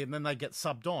 and then they get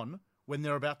subbed on when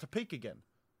they're about to peak again?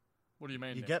 What do you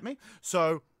mean? You get me?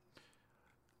 So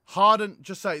Harden,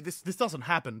 just say this doesn't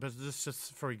happen, but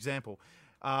just for example,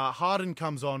 Harden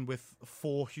comes on with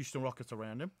 4 Houston Rockets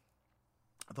around him.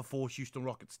 The 4 Houston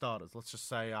Rockets starters. Let's just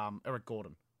say Eric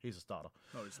Gordon. He's a starter.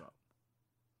 No, he's not.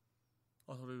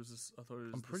 I thought he was.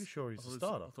 I'm pretty sure he's a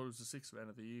starter. I thought he was the 6th man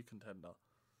of the year contender.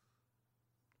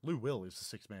 Lou Will is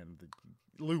the 6th man of the.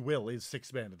 Lou Will is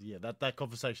 6th man of the year. That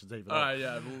conversation's even. All right,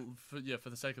 yeah, well, for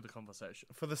the sake of the conversation.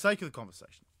 For the sake of the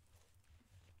conversation.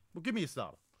 Well, give me a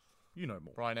starter. You know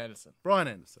more. Brian Anderson. Brian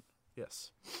Anderson.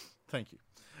 Yes. Thank you.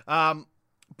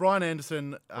 Brian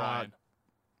Anderson.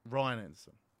 Ryan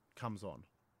Anderson comes on.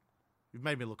 You've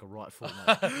made me look a right fool,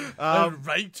 mate. A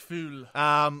right fool.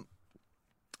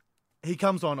 He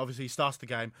comes on, obviously, he starts the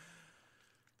game.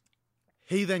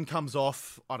 He then comes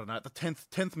off, I don't know, at the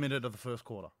 10th minute of the first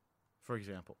quarter, for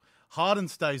example. Harden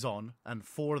stays on, and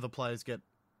 4 of the players get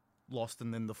lost,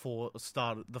 and then the 4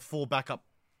 backup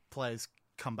players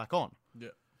come back on. Yeah.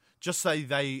 Just say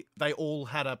they all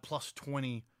had a plus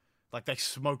 20, like they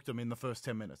smoked them in the first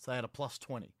 10 minutes. They had a plus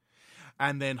 20.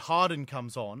 And then Harden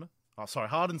comes on.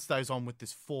 Harden stays on with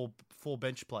this four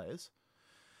bench players,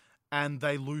 and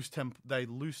they lose 10.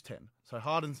 So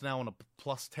Harden's now on a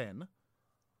plus 10.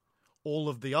 All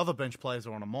of the other bench players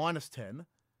are on a minus 10,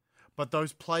 but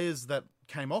those players that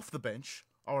came off the bench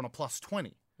are on a plus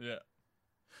 20. Yeah.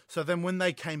 So then when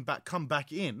they come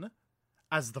back in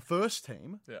as the first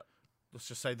team, yeah. Let's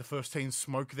just say the first team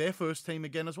smoke their first team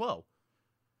again as well.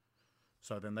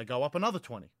 So then they go up another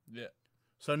 20. Yeah.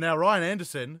 So now Ryan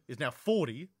Anderson is now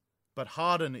 40, but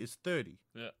Harden is 30.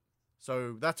 Yeah.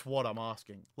 So that's what I'm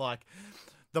asking. Like,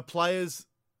 the players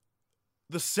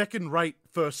the second-rate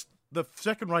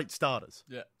starters.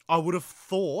 Yeah. I would have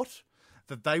thought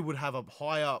that they would have a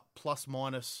higher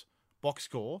plus-minus box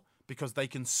score because they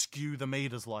can skew the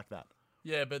meters like that.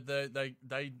 Yeah, but they're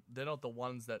not the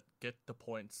ones that get the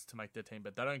points to make their team,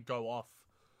 but they don't go off.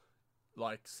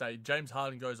 Like, say, James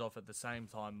Harden goes off at the same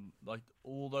time. Like,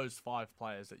 all those 5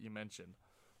 players that you mentioned,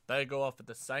 they go off at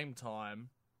the same time,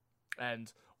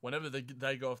 and whenever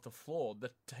they go off the floor,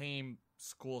 the team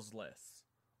scores less.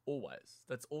 Always.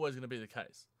 That's always going to be the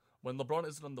case. When LeBron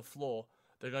isn't on the floor,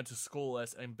 they're going to score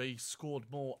less and be scored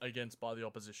more against by the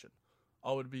opposition.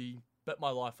 I would bet my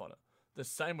life on it. The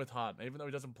same with Harden. Even though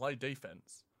he doesn't play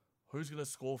defense, who's going to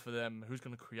score for them? Who's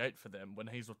going to create for them when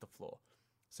he's off the floor?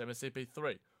 Same as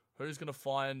CP3. Who's going to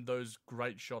find those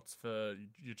great shots for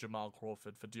your Jamal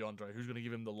Crawford, for DeAndre? Who's going to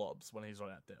give him the lobs when he's not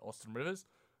out there? Austin Rivers?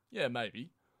 Yeah,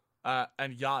 maybe.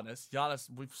 And Giannis. Giannis,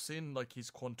 we've seen like his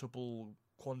quadruple,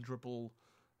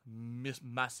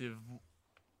 massive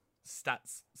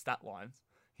stat lines.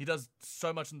 He does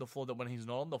so much on the floor that when he's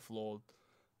not on the floor,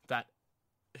 that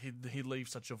he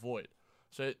leaves such a void.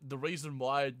 So the reason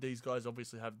why these guys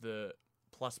obviously have the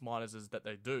plus minuses that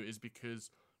they do is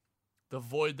because the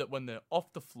void that when they're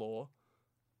off the floor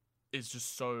is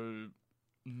just so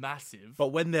massive. But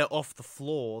when they're off the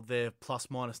floor, their plus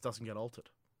minus doesn't get altered.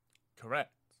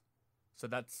 Correct. So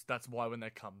that's why when they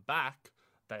come back,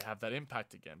 they have that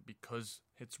impact again, because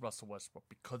it's Russell Westbrook,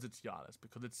 because it's Giannis,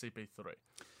 because it's CP3.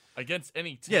 Against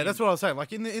any team. Yeah, that's what I was saying.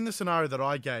 Like in the scenario that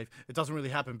I gave, it doesn't really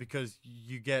happen because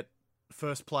you get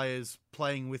first players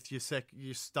playing with your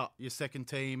second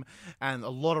team, and a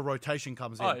lot of rotation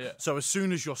comes in. Oh, yeah. So as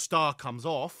soon as your star comes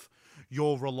off,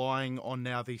 you're relying on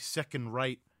now the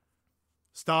second-rate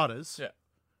starters. Yeah.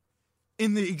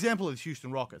 In the example of the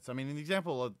Houston Rockets, I mean, in the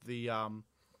example of the,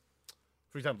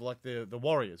 for example, like the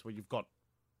Warriors, where you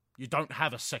don't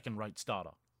have a second-rate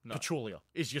starter. No. Pachulia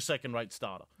is your second-rate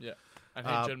starter. Yeah. And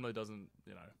he generally doesn't,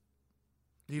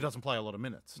 He doesn't play a lot of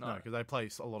minutes. No, because they play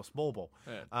a lot of small ball.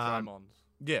 Yeah, Draymond.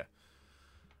 Yeah.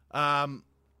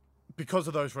 Because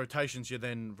of those rotations, you're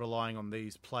then relying on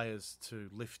these players to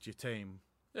lift your team.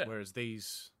 Yeah. Whereas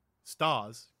these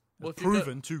stars have if you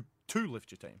proven to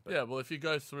lift your team. But yeah, well, if you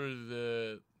go through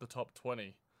the top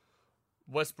 20,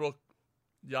 Westbrook,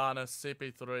 Giannis,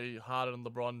 CP3, Harden,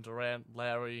 LeBron, Durant,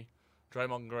 Lowry,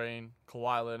 Draymond Green,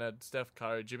 Kawhi Leonard, Steph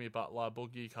Curry, Jimmy Butler,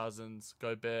 Boogie Cousins,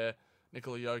 Gobert,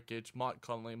 Nikola Jokic, Mike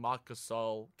Conley, Marc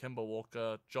Gasol, Kemba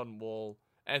Walker, John Wall,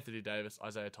 Anthony Davis,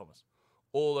 Isaiah Thomas.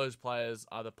 All those players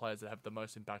are the players that have the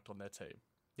most impact on their team.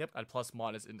 Yep. And plus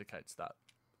minus indicates that.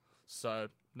 So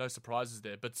no surprises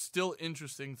there, but still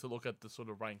interesting to look at the sort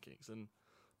of rankings. And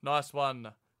nice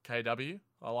one, KW.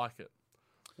 I like it.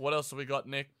 What else have we got,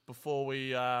 Nick? Before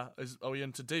we are we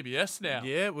into DBS now?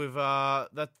 yeah, we've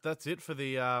that's it for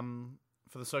the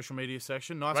social media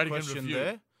section. Nice Rating and question review.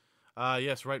 there.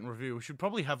 Yes, rate and review. We should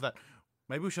probably have that.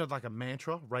 Maybe we should have like a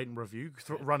mantra, rate and review,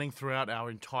 running throughout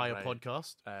our entire Rate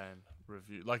podcast. And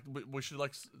review. Like we should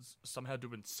like somehow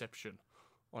do Inception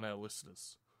on our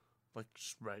listeners. Like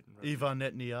just rate and review. Ivan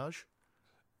Netniaj.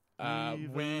 How do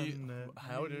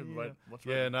rate? What's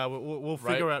Yeah, rate? no, we'll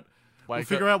Rate- figure out. Wait, We'll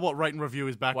figure out what rate and review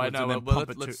is backwards, and then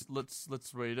pump it to.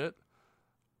 let's read it.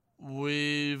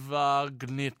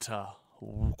 Vivagnita.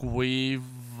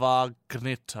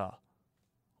 Vivagnita.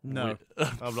 No,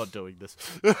 I'm not doing this.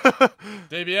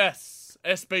 DBS.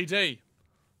 SBD.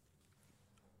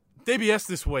 DBS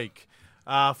this week.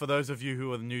 For those of you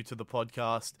who are new to the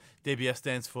podcast, DBS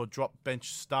stands for Drop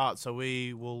Bench Start. So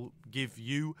we will give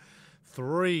you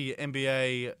 3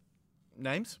 NBA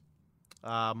names,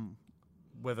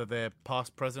 whether they're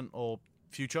past, present, or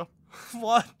future.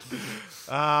 What?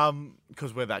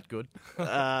 Because we're that good.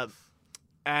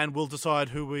 And we'll decide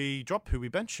who we drop, who we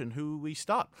bench, and who we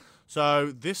start.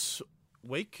 So this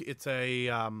week, it's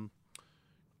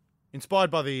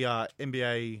inspired by the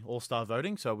NBA All-Star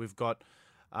voting. So we've got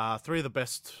 3 of the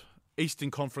best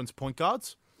Eastern Conference point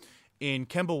guards in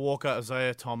Kemba Walker,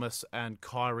 Isaiah Thomas, and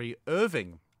Kyrie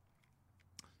Irving.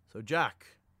 So,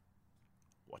 Jack,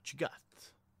 what you got?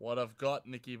 What I've got,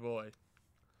 Nicky boy.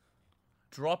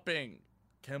 Dropping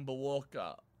Kemba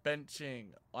Walker, benching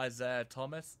Isaiah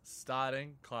Thomas,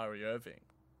 starting Kyrie Irving.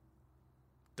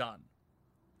 Done.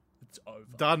 It's over.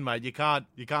 Done, mate. You can't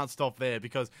stop there,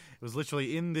 because it was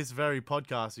literally in this very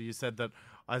podcast where you said that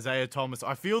Isaiah Thomas.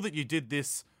 I feel that you did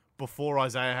this before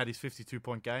Isaiah had his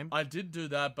 52-point game. I did do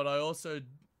that, but I also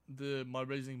my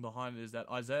reasoning behind it is that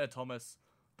Isaiah Thomas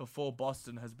before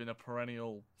Boston has been a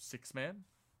perennial 6-man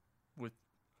with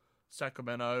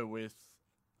Sacramento, with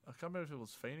I can't remember if it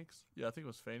was Phoenix. Yeah, I think it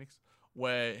was Phoenix,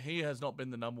 where he has not been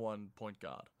the number 1 point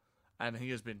guard, and he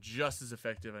has been just as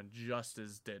effective and just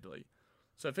as deadly.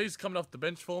 So if he's coming off the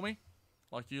bench for me,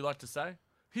 like you like to say,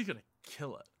 he's gonna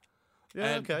kill it.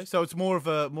 Yeah, okay. So it's more of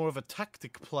a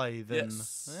tactic play than.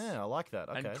 Yes. Yeah, I like that.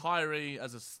 Okay. And Kyrie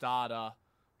as a starter,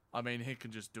 I mean, he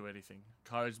can just do anything.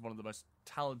 Kyrie's one of the most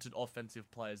talented offensive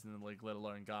players in the league, let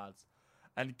alone guards.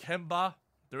 And Kemba,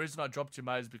 the reason I dropped you,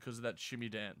 mate, is because of that shimmy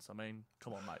dance. I mean,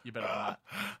 come on, mate, you're better than that.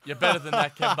 You're better than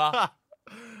that, Kemba.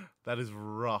 That is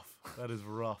rough. That is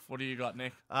rough. What do you got,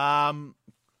 Nick? I'm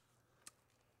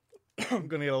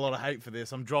gonna get a lot of hate for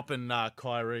this. I'm dropping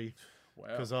Kyrie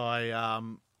because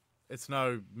it's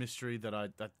no mystery that I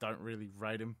don't really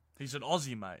rate him. He's an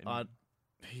Aussie, mate.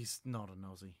 He's not an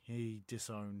Aussie. He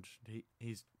disowned.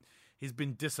 He's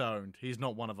been disowned. He's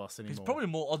not one of us anymore. He's probably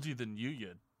more Aussie than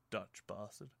you Dutch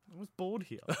bastard. I was born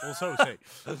here. Well, so was he.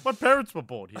 My parents were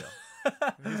born here.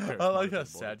 I like how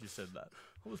sad you said that.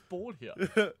 I was born here. I'm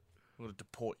going to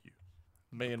deport you.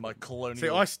 Me and my colonial... See,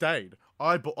 I stayed.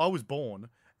 I was born,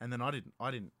 and then I didn't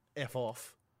F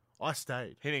off. I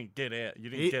stayed. He didn't get out. You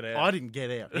didn't get out. I didn't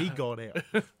get out. He got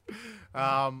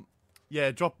out.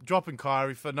 Yeah, dropping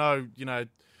Kyrie for no,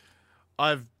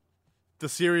 the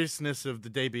seriousness of the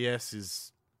DBS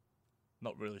is...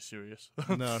 Not really serious.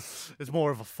 No, it's more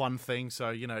of a fun thing,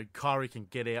 so, Kyrie can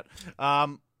get out.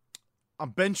 I'm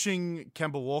benching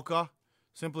Kemba Walker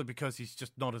simply because he's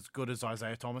just not as good as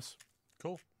Isaiah Thomas.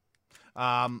 Cool.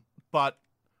 But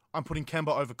I'm putting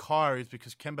Kemba over Kyrie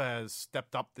because Kemba has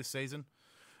stepped up this season.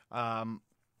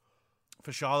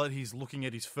 For Charlotte, he's looking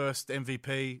at his first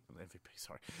MVP.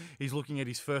 He's looking at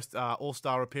his first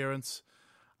All-Star appearance.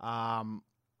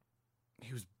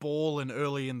 He was balling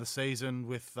early in the season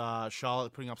with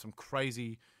Charlotte, putting up some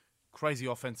crazy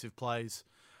offensive plays.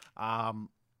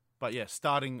 But yeah,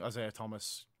 starting Isaiah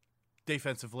Thomas,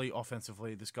 defensively,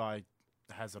 offensively, this guy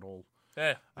has it all.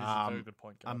 Yeah, he's a very good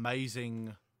point guard.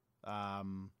 Amazing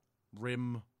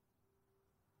rim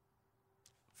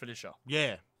finisher.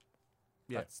 Yeah.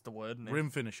 That's the word. Rim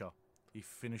finisher. He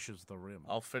finishes the rim.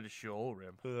 I'll finish your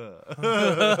rim.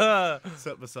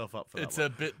 Set myself up for that. It's a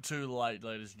bit too late,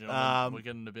 ladies and gentlemen. We're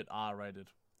getting a bit R-rated.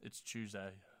 It's Tuesday,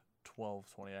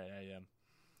 12:28 a.m.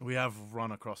 We have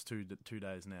run across two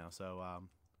days now, so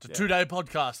it's a 2-day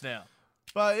podcast now.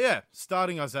 But yeah,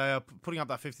 starting Isaiah, putting up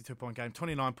that 52-point game,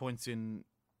 29 points in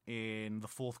the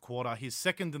fourth quarter. He's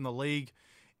second in the league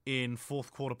in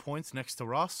fourth quarter points next to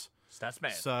Russ. Stats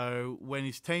man. So when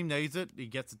his team needs it, he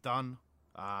gets it done.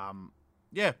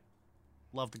 Yeah,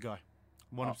 love the guy.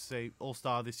 Want to see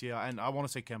All-Star this year, and I want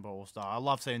to see Kemba All-Star. I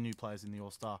love seeing new players in the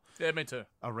All-Star me too.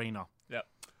 arena. Yep.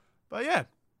 But yeah.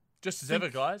 Just as ever,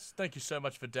 guys, thank you so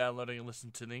much for downloading and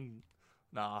listening to me.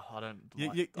 Nah, I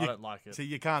don't like it. See,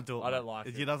 you can't do it. I don't like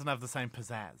it. It doesn't have the same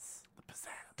pizzazz. The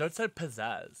pizzazz. Don't say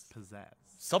pizzazz. Pizzazz.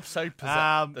 Stop saying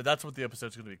pizzazz. That's what the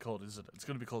episode's going to be called, isn't it? It's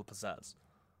going to be called pizzazz.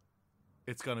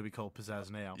 It's going to be called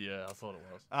Pizzazz now. Yeah, I thought it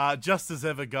was. Just as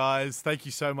ever, guys, thank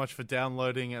you so much for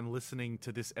downloading and listening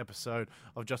to this episode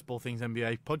of Just Ball Things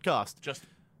NBA podcast. Just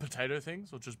potato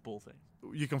things or just ball things?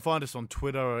 You can find us on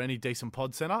Twitter or any decent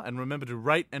pod center. And remember to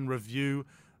rate and review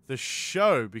the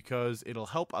show because it'll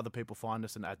help other people find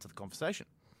us and add to the conversation.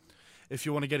 If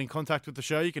you want to get in contact with the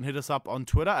show, you can hit us up on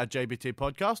Twitter at JBT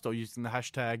Podcast or using the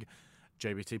hashtag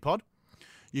JBTPod.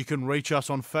 You can reach us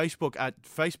on Facebook at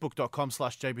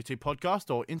facebook.com/JBT Podcast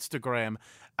or Instagram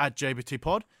at JBT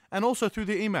Pod, and also through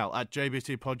the email at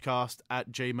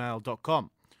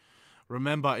jbtpodcast@gmail.com.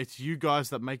 Remember, it's you guys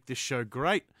that make this show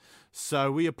great, so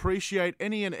we appreciate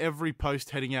any and every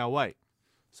post heading our way.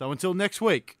 So until next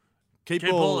week, keep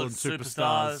balling,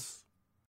 superstars.